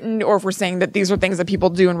written, or if we're saying that these are things that people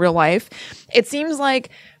do in real life, it seems like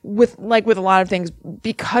with a lot of things,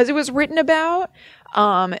 because it was written about,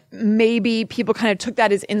 maybe people kind of took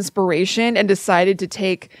that as inspiration and decided to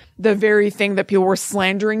take the very thing that people were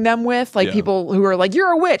slandering them with, like people who are like,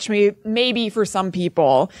 you're a witch. Maybe for some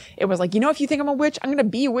people, it was like, if you think I'm a witch, I'm going to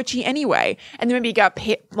be witchy anyway. And then maybe it got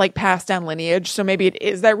passed down lineage. So maybe it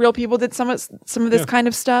is that real people did some of this kind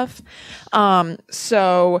of stuff.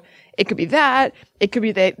 So it could be that. It could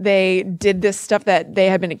be that they did this stuff that they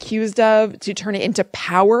had been accused of to turn it into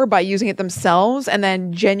power by using it themselves, and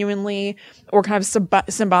then genuinely or kind of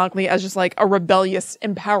symbolically as just like a rebellious,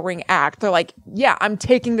 empowering act. They're like, yeah, I'm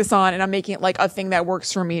taking this on and I'm making it like a thing that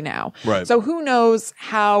works for me now. Right. So who knows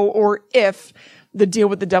how or if the deal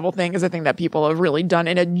with the devil thing is a thing that people have really done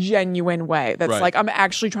in a genuine way. That's like, I'm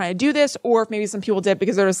actually trying to do this, or if maybe some people did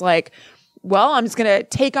because they're just like, well, I'm just going to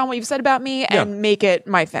take on what you've said about me and make it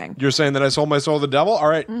my thing. You're saying that I sold my soul to the devil? All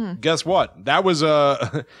right. Guess what? That was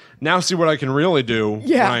now see what I can really do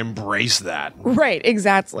when I embrace that. Right,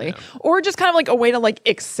 exactly. Yeah. Or just kind of like a way to like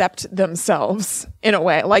accept themselves in a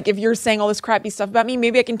way. Like if you're saying all this crappy stuff about me,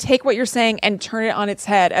 maybe I can take what you're saying and turn it on its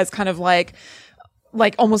head as kind of like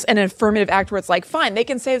almost an affirmative act where it's like, fine, they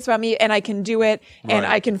can say this about me and I can do it and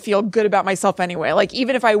I can feel good about myself anyway. Like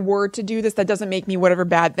even if I were to do this, that doesn't make me whatever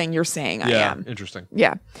bad thing you're saying I am. Interesting.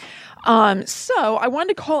 Yeah. So I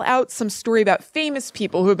wanted to call out some story about famous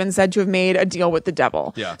people who have been said to have made a deal with the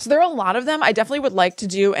devil. Yeah. So there are a lot of them. I definitely would like to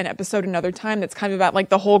do an episode another time that's kind of about like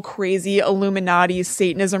the whole crazy Illuminati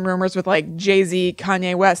Satanism rumors with like Jay-Z,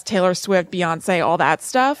 Kanye West, Taylor Swift, Beyonce, all that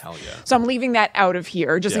stuff. Hell yeah. So I'm leaving that out of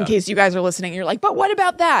here just in case you guys are listening and you're like, but what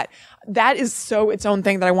about that? That is so its own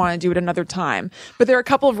thing that I want to do at another time. But there are a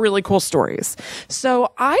couple of really cool stories.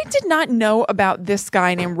 So I did not know about this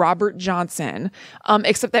guy named Robert Johnson,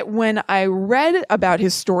 except that when I read about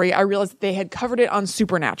his story, I realized that they had covered it on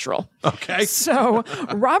Supernatural. Okay. So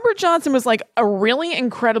Robert Johnson was like a really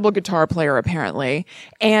incredible guitar player, apparently.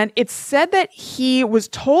 And it's said that he was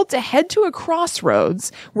told to head to a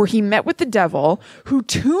crossroads where he met with the devil, who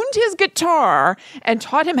tuned his guitar and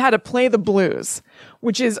taught him how to play the blues,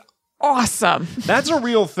 which is awesome. That's a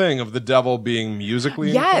real thing of the devil being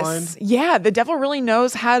musically inclined. Yeah, the devil really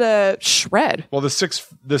knows how to shred. Well, the six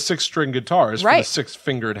string guitar is for the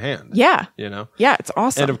 6-fingered hand. Yeah. You know? Yeah, it's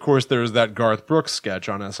awesome. And of course there's that Garth Brooks sketch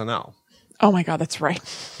on SNL. Oh my God, that's right.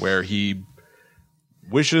 Where he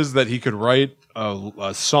wishes that he could write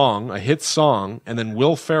a song, a hit song, and then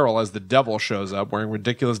Will Ferrell as the devil shows up wearing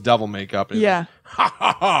ridiculous devil makeup. And yeah. Ha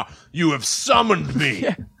ha ha! You have summoned me.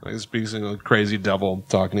 Like speaks in a crazy devil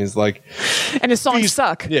talking. He's like, and his songs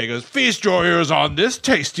suck. Yeah, he goes, feast your ears on this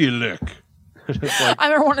tasty lick. Like, I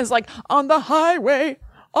remember one is like, on the highway,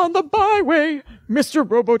 on the byway, Mr.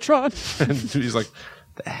 Robotron. And he's like,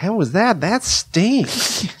 the hell was that? That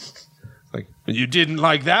stinks. Like, you didn't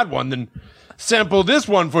like that one, then sample this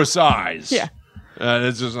one for size. Yeah.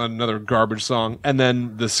 It's just another garbage song. And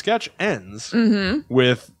then the sketch ends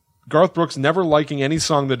with Garth Brooks never liking any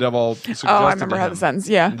song the devil suggested. Oh, I remember how this ends.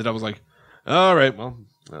 Yeah. And the devil's like, all right, well,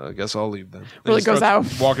 I guess I'll leave then. Really goes out.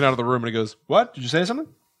 Walking out of the room and he goes, what? Did you say something?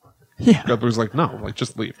 Yeah. Garth Brooks is like, no, like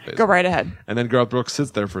just leave. Basically. Go right ahead. And then Garth Brooks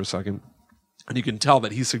sits there for a second. And you can tell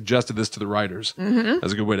that he suggested this to the writers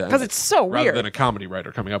as a good way to end it. Because it's so weird. Rather than a comedy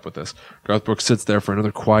writer coming up with this. Garth Brooks sits there for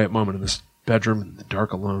another quiet moment in this bedroom in the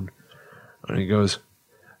dark alone. And he goes,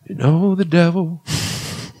 you know the devil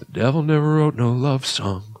never wrote no love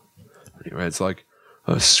song. And he writes like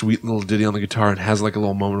a sweet little ditty on the guitar and has like a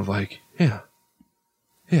little moment of like, yeah.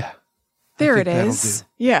 There it is.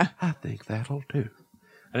 Yeah. I think that'll do.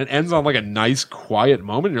 And it ends on like a nice, quiet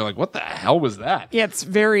moment. You're like, what the hell was that? Yeah, it's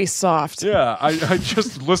very soft. Yeah, I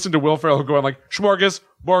just listened to Will Ferrell going like, Schmorgus,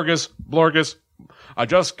 Borgus, Blorgus. I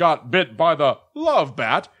just got bit by the love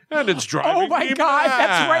bat, and it's driving me Oh my God, mad.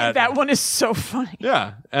 that's right. That one is so funny.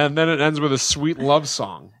 Yeah, and then it ends with a sweet love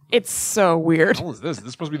song. It's so weird. What is this? Is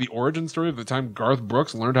this supposed to be the origin story of the time Garth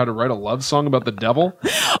Brooks learned how to write a love song about the devil?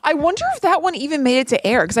 I wonder if that one even made it to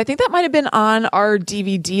air, because I think that might have been on our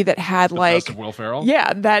DVD that had The like... Best of Will Ferrell?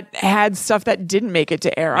 Yeah, that had stuff that didn't make it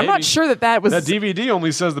to air. I'm not sure that was... That DVD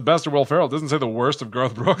only says the best of Will Ferrell. It doesn't say the worst of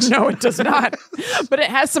Garth Brooks. No, it does not. But it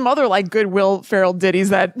has some other like good Will Ferrell ditties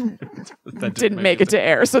that didn't make it to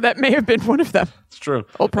air. So that may have been one of them. It's true.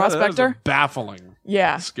 Old Prospector? That is a baffling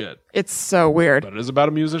skit. It's so weird. But it is about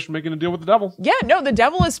a musician making a deal with the devil. Yeah, no, the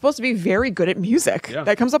devil is supposed to be very good at music. Yeah.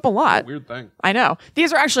 That comes up a lot. Weird thing. I know.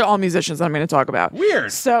 These are actually all musicians that I'm going to talk about.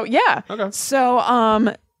 Weird. So, yeah. Okay.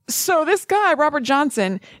 So this guy, Robert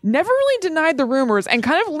Johnson, never really denied the rumors and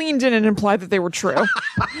kind of leaned in and implied that they were true.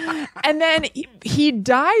 And then he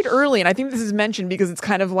died early. And I think this is mentioned because it's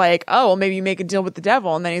kind of like, oh, well, maybe you make a deal with the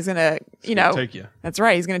devil and then he's going to, take you. That's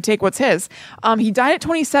right. He's going to take what's his. He died at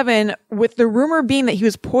 27 with the rumor being that he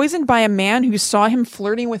was poisoned by a man who saw him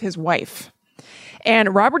flirting with his wife.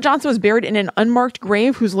 And Robert Johnson was buried in an unmarked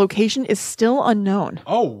grave whose location is still unknown.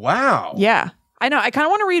 Oh, wow. Yeah. I know. I kind of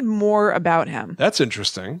want to read more about him. That's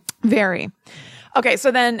interesting. Very. Okay, so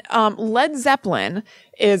then Led Zeppelin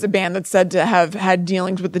is a band that's said to have had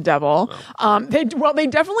dealings with the devil. They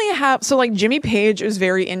definitely have. So like Jimmy Page is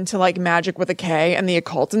very into like magic with a K and the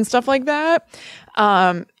occult and stuff like that.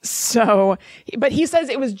 But he says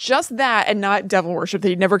it was just that and not devil worship, that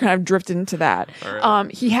he never kind of drifted into that.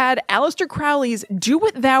 Right. He had Aleister Crowley's "Do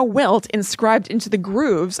What Thou Wilt" inscribed into the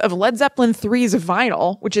grooves of Led Zeppelin 3's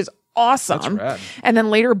vinyl, which is awesome. That's rad. And then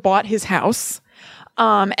later bought his house.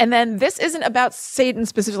 And then this isn't about Satan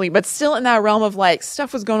specifically, but still in that realm of like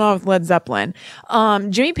stuff was going on with Led Zeppelin.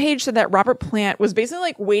 Jimmy Page said that Robert Plant was basically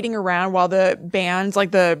like waiting around while the bands, like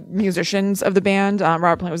the musicians of the band,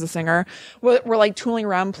 Robert Plant was the singer, were like tooling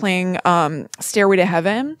around playing, Stairway to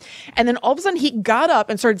Heaven. And then all of a sudden he got up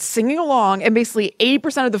and started singing along, and basically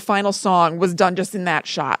 80% of the final song was done just in that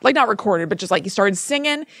shot. Like not recorded, but just like he started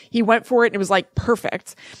singing, he went for it, and it was like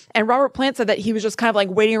perfect. And Robert Plant said that he was just kind of like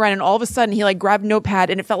waiting around, and all of a sudden he like grabbed a notepad,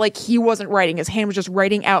 and it felt like he wasn't writing. His hand was just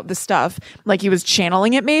writing out the stuff, like he was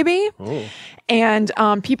channeling it maybe. Oh. And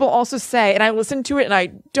people also say, and I listened to it and I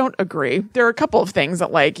don't agree. There are a couple of things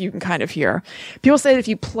that like you can kind of hear. People say that if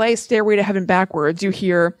you play Stairway to Heaven backwards, you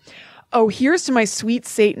hear, "Oh, here's to my sweet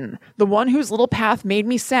Satan, the one whose little path made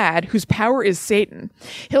me sad, whose power is Satan.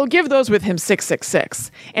 He'll give those with him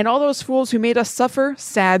 666, and all those fools who made us suffer,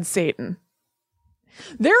 sad Satan."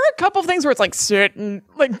 There are a couple of things where it's like Satan,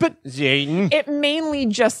 like, but Satan. It mainly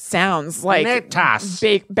just sounds like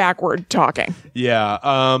backward talking. Yeah.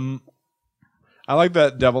 I like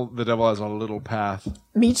that the devil has a little path.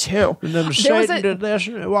 Me too. And then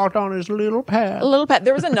Satan walked on his little path. A little path.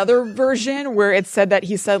 There was another version where it said that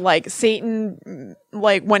he said like Satan,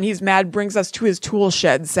 like when he's mad, brings us to his tool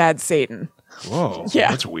shed, sad Satan. Whoa. Yeah.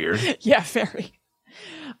 That's weird. Yeah, very.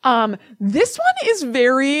 This one is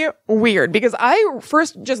very weird because I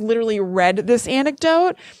first just literally read this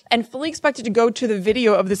anecdote and fully expected to go to the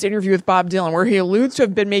video of this interview with Bob Dylan where he alludes to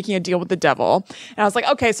have been making a deal with the devil. And I was like,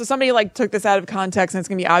 okay, so somebody like took this out of context and it's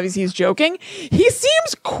going to be obvious he's joking. He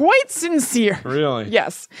seems quite sincere. Really?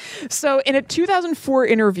 Yes. So in a 2004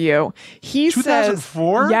 interview, he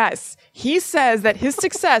 2004? says, yes. He says that his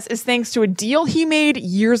success is thanks to a deal he made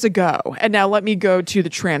years ago. And now let me go to the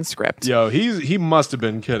transcript. Yo, he must have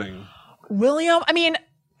been kidding. William, I mean,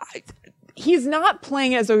 he's not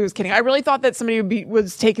playing it as though he was kidding. I really thought that somebody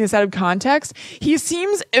was taking this out of context. He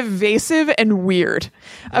seems evasive and weird.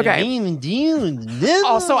 Okay.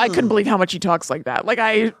 Also, I couldn't believe how much he talks like that. Like,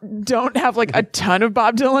 I don't have like a ton of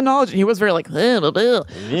Bob Dylan knowledge, and he was very like,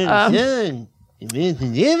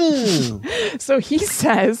 so he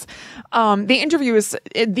says,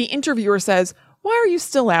 the interviewer says, "Why are you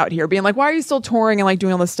still out here?" Being like, "Why are you still touring and like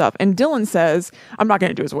doing all this stuff?" And Dylan says, I'm not going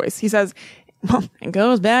to do his voice. He says, "Well, it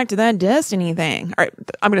goes back to that destiny thing." All right,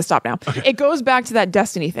 I'm going to stop now. Okay. It goes back to that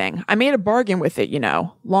destiny thing. I made a bargain with it,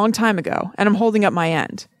 long time ago, and I'm holding up my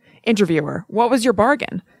end. Interviewer: "What was your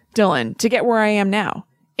bargain?" Dylan: "To get where I am now."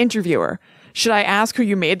 Interviewer: "Should I ask who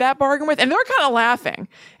you made that bargain with?" And they're kind of laughing.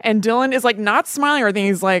 And Dylan is like not smiling or anything.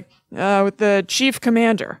 He's like, "With the chief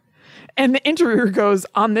commander." And the interviewer goes,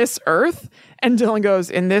 "On this earth?" And Dylan goes,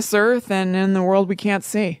 "In this earth and in the world we can't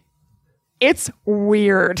see." It's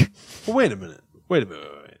weird. Well, wait a minute.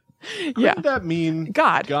 Couldn't that mean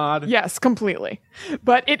God? God? Yes, completely.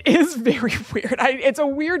 But it is very weird. It's a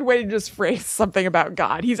weird way to just phrase something about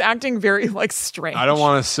God. He's acting very like strange. I don't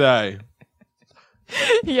want to say.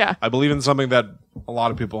 Yeah. I believe in something that a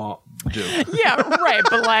lot of people do. Yeah, right.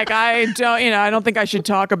 But like, I don't think I should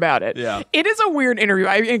talk about it. Yeah. It is a weird interview.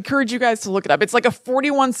 I encourage you guys to look it up. It's like a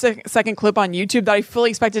 41-second clip on YouTube that I fully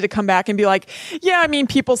expected to come back and be like, yeah, I mean,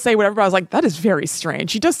 people say whatever, but I was like, that is very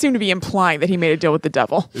strange. He does seem to be implying that he made a deal with the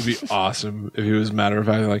devil. It'd be awesome if he was matter of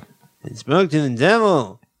fact like, he spoke to the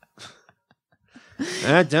devil.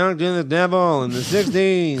 I talked to the devil in the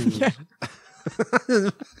 60s. Yeah.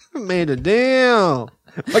 Made a deal.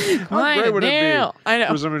 Like, how great would it be? I know.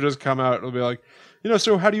 For someone to just come out and be like,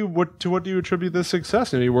 so what do you attribute this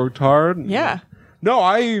success? And he worked hard. Yeah. No,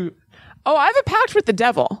 I have a pact with the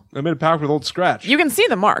devil. I made a pact with Old Scratch. You can see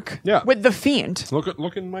the mark. Yeah. With the fiend.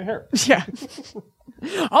 Look in my hair. Yeah.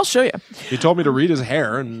 I'll show you. He told me to read his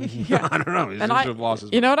hair, and yeah. I don't know. He and seems to have lost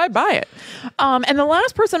his you know what? I buy it. And the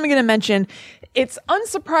last person I'm going to mention, it's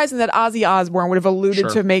unsurprising that Ozzy Osbourne would have alluded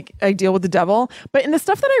to make a deal with the devil. But in the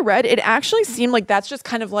stuff that I read, it actually seemed like that's just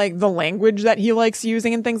kind of like the language that he likes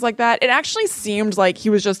using and things like that. It actually seemed like he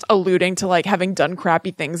was just alluding to like having done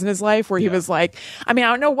crappy things in his life where he was like, I mean, I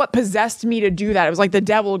don't know what possessed me to do that. It was like the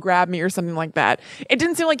devil grabbed me or something like that. It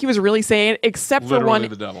didn't seem like he was really saying it, except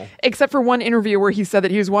for one interview where he said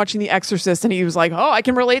that he was watching The Exorcist and he was like, oh, I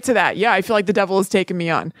can relate to that. Yeah, I feel like the devil has taken me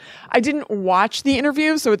on. I didn't watch the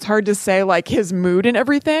interview, so it's hard to say like his mood and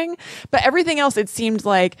everything. But everything else, it seemed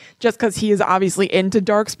like just because he is obviously into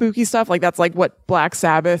dark, spooky stuff, like that's like what Black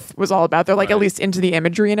Sabbath was all about. They're like at least into the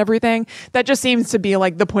imagery and everything. That just seems to be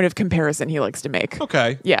like the point of comparison he likes to make.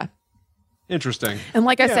 Okay. Yeah. Interesting. And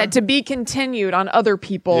like I said, to be continued on other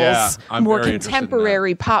people's more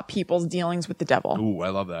contemporary pop people's dealings with the devil. Ooh, I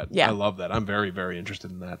love that. Yeah. I love that. I'm very, very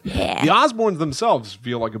interested in that. Yeah. The Osbournes themselves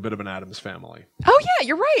feel like a bit of an Addams family. Oh, yeah,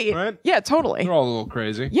 you're right. Right? Yeah, totally. They're all a little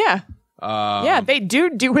crazy. Yeah. Yeah, they do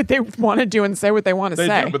what they want to do and say what they want to say.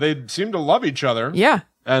 They do, but they seem to love each other. Yeah.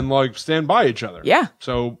 And like stand by each other. Yeah.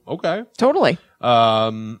 So, okay. Totally.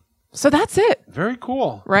 So that's it. Very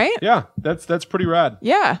cool. Right? Yeah. That's pretty rad.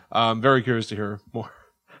 Yeah. I'm very curious to hear more.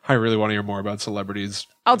 I really want to hear more about celebrities.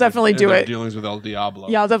 I'll definitely do it. Dealings with El Diablo.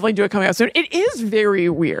 Yeah, I'll definitely do it coming out soon. It is very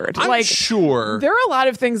weird. I'm sure. There are a lot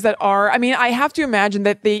of things that are, I mean, I have to imagine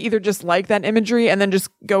that they either just like that imagery and then just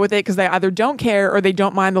go with it because they either don't care or they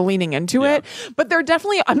don't mind the leaning into it. But they're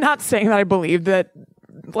definitely, I'm not saying that I believe that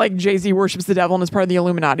like Jay-Z worships the devil and is part of the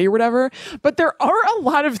Illuminati or whatever. But there are a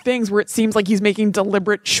lot of things where it seems like he's making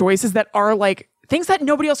deliberate choices that are like things that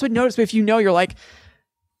nobody else would notice. But if you know, you're like,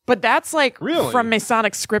 but that's like from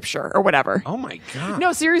Masonic scripture or whatever. Oh my God.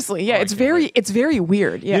 No, seriously. Yeah. It's very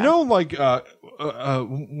weird. Yeah. You know, like,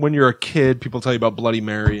 when you're a kid, people tell you about Bloody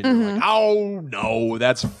Mary and you're like, oh no,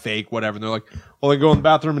 that's fake, whatever. And they're like, well, they go in the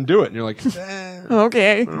bathroom and do it. And you're like,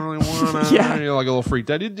 okay. I don't really want to. Yeah. And you're like a little freaked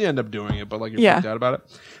out. You end up doing it, but like you're freaked out about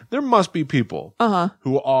it. There must be people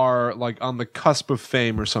who are like on the cusp of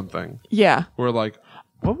fame or something. Yeah. Who are like,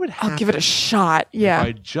 what would happen? I'll give it a shot. Yeah. If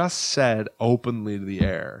I just said openly to the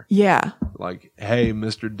air. Yeah. Like, hey,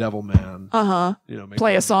 Mr. Devilman. You know,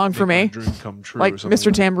 play a song for me. Dream come true. Like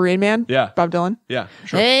Mr. Tambourine Man. Yeah. Bob Dylan. Yeah.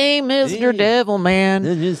 Sure. Hey, Mr.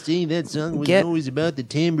 Devilman. I just say that song was always about the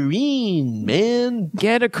tambourine, man.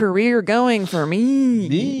 Get a career going for me.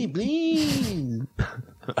 Me, please.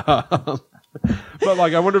 But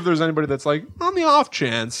like, I wonder if there's anybody that's like, on the off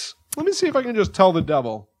chance, let me see if I can just tell the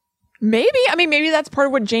devil. Maybe. I mean, maybe that's part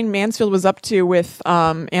of what Jane Mansfield was up to with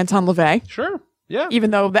Anton LaVey. Sure. Yeah. Even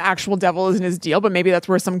though the actual devil isn't his deal, but maybe that's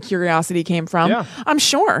where some curiosity came from. Yeah. I'm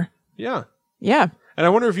sure. Yeah. Yeah. And I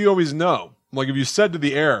wonder if you always know. Like if you said to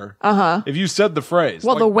the air, if you said the phrase.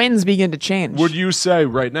 Well, like, the winds begin to change. Would you say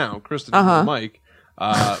right now, Kristen, Mike,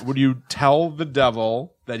 would you tell the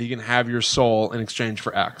devil that he can have your soul in exchange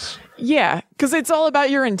for X? Yeah, because it's all about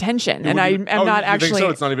your intention, and I'm not actually. Think so?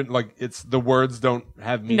 It's not even like it's the words don't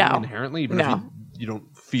have meaning inherently, even if you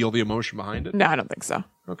don't feel the emotion behind it. No, I don't think so.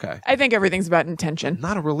 Okay, I think everything's about intention. I'm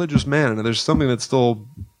not a religious man, and there's something that still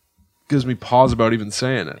gives me pause about even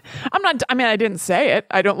saying it. I'm not. I mean, I didn't say it.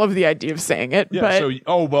 I don't love the idea of saying it. Yeah.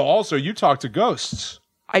 But but also you talk to ghosts.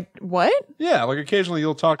 What? Yeah, like occasionally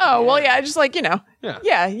you'll talk to well, yeah, just like, Yeah.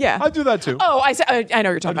 Yeah. I do that too. Oh, I know what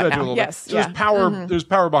you're talking about now. Yes. So there's power there's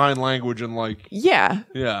power behind language and like Yeah.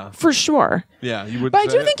 For sure. Yeah, you would But I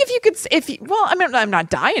do think I'm not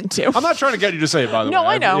dying to. I'm not trying to get you to say it, by the way. No,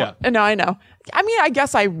 I know. No, I know. I mean, I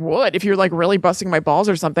guess I would if you're like really busting my balls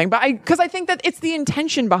or something, but because I think that it's the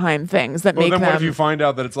intention behind things that make them. What if you find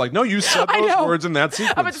out that it's like, no, you said those words in that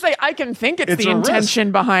sequence? I'm about to say I can think it's the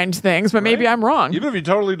intention behind things, but maybe I'm wrong. Even if you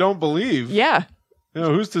totally don't believe. Yeah. You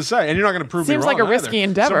know, who's to say? And you're not going to prove me wrong. Seems like a risky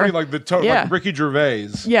endeavor. Somebody like like Ricky Gervais.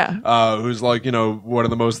 Yeah. Who's like, one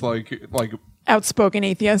of the most like outspoken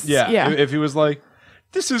atheists. Yeah. If he was like,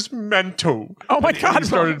 this is mental. Oh my God. He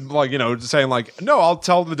started saying no, I'll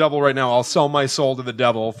tell the devil right now. I'll sell my soul to the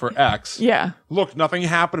devil for X. Yeah. Look, nothing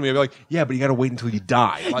happened to me. I'd be like, yeah, but you got to wait until you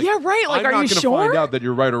die. Yeah, right. Like, I'm are you not sure? going to find out that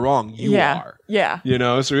you're right or wrong. You are. Yeah.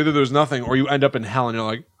 So either there's nothing or you end up in hell and you're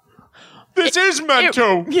like, this is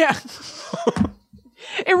mental. Yeah.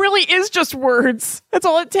 It really is just words. That's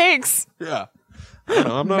all it takes. Yeah. I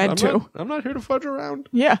don't know, I'm not here to fudge around.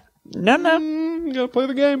 Yeah. No. You gotta play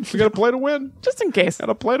the game. You gotta play to win. Just in case.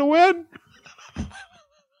 Gotta play to win.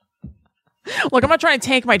 Look, I'm not trying to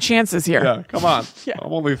take my chances here. Yeah, come on. Yeah.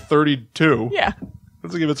 I'm only 32. Yeah.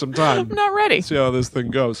 Let's give it some time. I'm not ready. See how this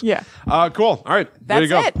thing goes. Yeah. Cool. All right. There you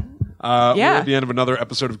go. That's it. We're at the end of another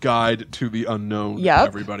episode of Guide to the Unknown,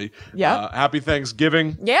 everybody. Yep. Happy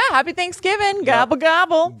Thanksgiving. Yeah, happy Thanksgiving. Gobble,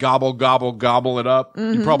 gobble. Gobble, gobble, gobble it up.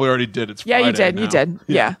 You probably already did. It's Friday you did. now. You did.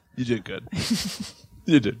 Yeah. You did good.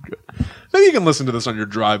 You did good. Maybe you can listen to this on your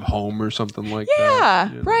drive home or something like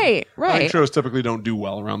that. Yeah, right. I think shows typically don't do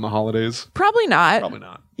well around the holidays. Probably not.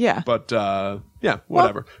 Yeah. But,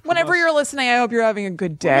 whatever. Whenever you're listening, I hope you're having a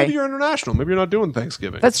good day. Well, maybe you're international. Maybe you're not doing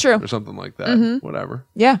Thanksgiving. That's true. Or something like that. Whatever.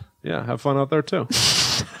 Yeah. Yeah, have fun out there, too.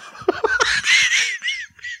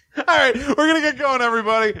 All right, we're going to get going,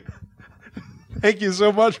 everybody. Thank you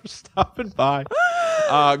so much for stopping by.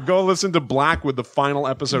 Go listen to Blackwood. The final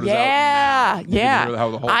episode is out now.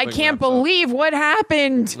 Yeah. I can't believe what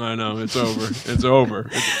happened. I know. It's over. It's over.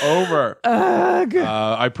 It's over.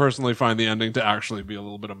 I personally find the ending to actually be a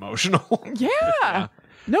little bit emotional. Yeah.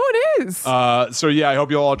 No, it is. I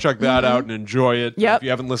hope you'll all check that out and enjoy it. Yep. If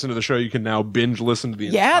you haven't listened to the show, you can now binge listen to the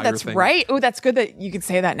entire thing. Yeah, that's right. Oh, that's good that you can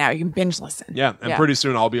say that now. You can binge listen. Yeah, and pretty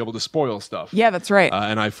soon I'll be able to spoil stuff. Yeah, that's right.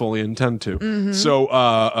 And I fully intend to. So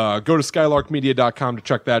go to skylarkmedia.com to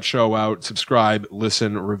check that show out. Subscribe,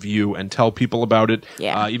 listen, review, and tell people about it.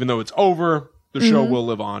 Yeah. Even though it's over, the show will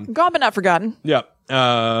live on. Gone but not forgotten. Yeah.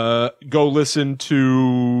 Go listen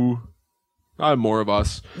to... more of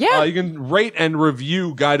us. Yeah. You can rate and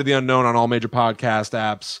review Guide to the Unknown on all major podcast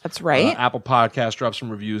apps. That's right. Apple Podcast, drop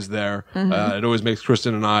some reviews there. It always makes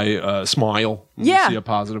Kristen and I smile when we see a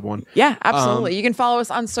positive one. Yeah, absolutely. You can follow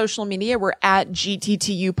us on social media. We're at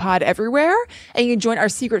GTTU Pod everywhere. And you can join our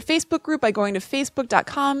secret Facebook group by going to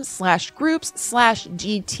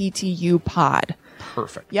facebook.com/groups/GTTU Pod.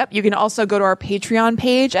 Perfect. Yep. You can also go to our Patreon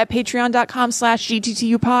page at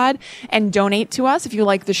patreon.com/GTTUpod and donate to us if you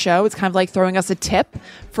like the show. It's kind of like throwing us a tip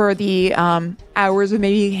for the hours of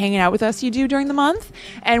maybe hanging out with us you do during the month.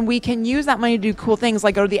 And we can use that money to do cool things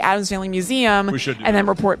like go to the Addams Family Museum and then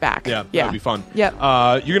report back. Yeah, that'd be fun. Yep.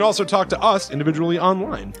 You can also talk to us individually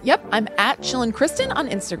online. Yep. I'm at Chillin' Kristen on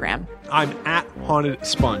Instagram. I'm at Haunted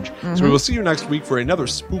Sponge. So we will see you next week for another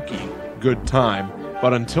spooky good time.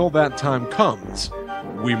 But until that time comes,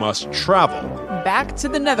 we must travel. Back to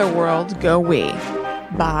the netherworld go we.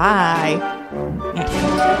 Bye.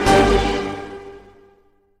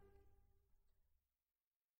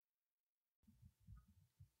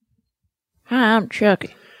 Hi, I'm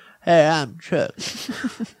Chucky. Hey, I'm Chuck.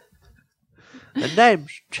 The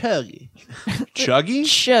name's Chuggy. Chuggy?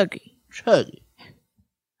 Chuggy.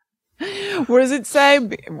 What does it say?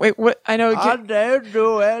 Wait, what? I know. I dare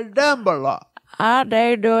do a Dumbledore. I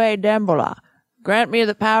dare do a Dumbledore. Grant me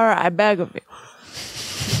the power, I beg of you.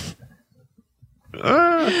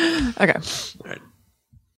 Okay.